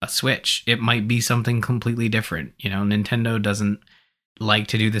a Switch. It might be something completely different. Nintendo doesn't like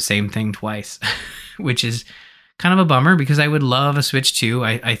to do the same thing twice, which is kind of a bummer, because I would love a Switch too.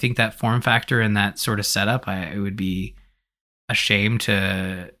 I think that form factor and that sort of setup, it would be a shame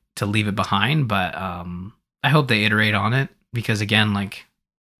to leave it behind. But I hope they iterate on it, because again, like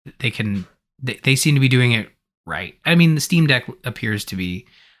they seem to be doing it right. I mean, the Steam Deck appears to be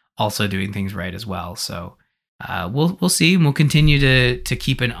also doing things right as well. So we'll see, and we'll continue to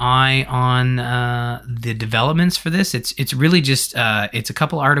keep an eye on the developments for this. It's really just it's a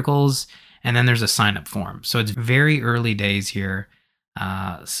couple articles, and then there's a sign up form. So it's very early days here.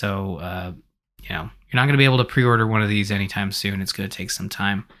 So you're not going to be able to pre-order one of these anytime soon. It's going to take some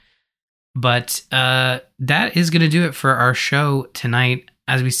time. But that is going to do it for our show tonight.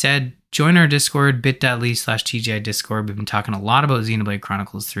 As we said, join our Discord, bit.ly/TGI Discord. We've been talking a lot about Xenoblade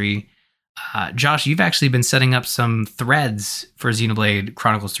Chronicles 3. Josh, you've actually been setting up some threads for Xenoblade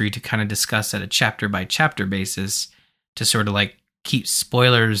Chronicles 3 to kind of discuss at a chapter by chapter basis, to sort of like keep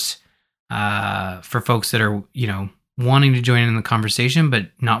spoilers for folks that are, wanting to join in the conversation, but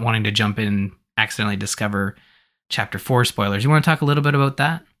not wanting to jump in and accidentally discover chapter 4 spoilers. You want to talk a little bit about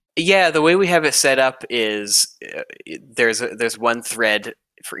that? Yeah, the way we have it set up is there's one thread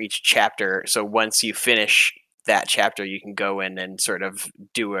for each chapter. So once you finish that chapter, you can go in and sort of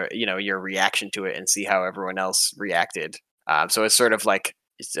do your reaction to it and see how everyone else reacted. So it's sort of like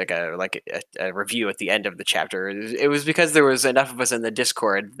a review at the end of the chapter. It was because there was enough of us in the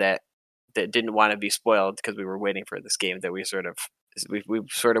Discord that didn't want to be spoiled, because we were waiting for this game, that we sort of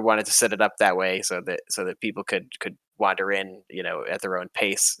wanted to set it up that way so that people could wander in, at their own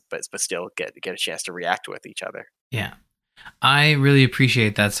pace, but still get a chance to react with each other. Yeah. I really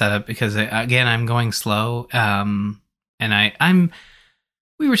appreciate that setup, because again, I'm going slow. And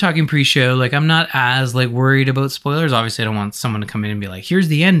we were talking pre-show, like I'm not as like worried about spoilers. Obviously I don't want someone to come in and be like, here's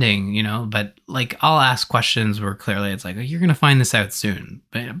the ending, but like I'll ask questions where clearly it's like, you're going to find this out soon,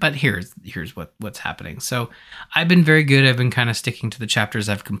 but here's what's happening. So I've been very good. I've been kind of sticking to the chapters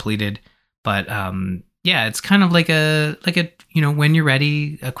I've completed, but yeah, it's kind of like a when you're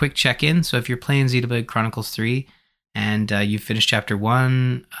ready, a quick check-in. So if you're playing Xenoblade Chronicles 3 and you've finished chapter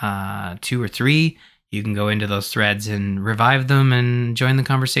 1, 2, or 3, you can go into those threads and revive them and join the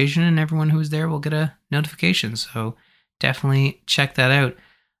conversation, and everyone who's there will get a notification. So definitely check that out.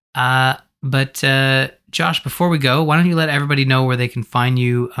 But Josh, before we go, why don't you let everybody know where they can find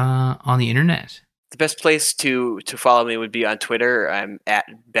you on the internet? The best place to follow me would be on Twitter. I'm at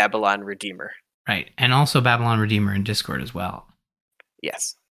BabylonRedeemer. Right. And also BabylonRedeemer in Discord as well.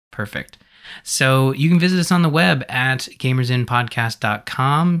 Yes. Perfect. So you can visit us on the web at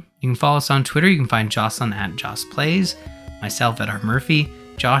gamersinpodcast.com. You can follow us on Twitter. You can find Jocelyn at JossPlays, myself at R. Murphy,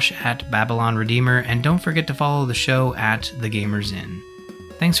 Josh at BabylonRedeemer, and don't forget to follow the show at The Gamers Inn.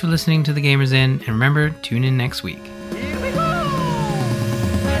 Thanks for listening to The Gamers Inn, and remember, tune in next week.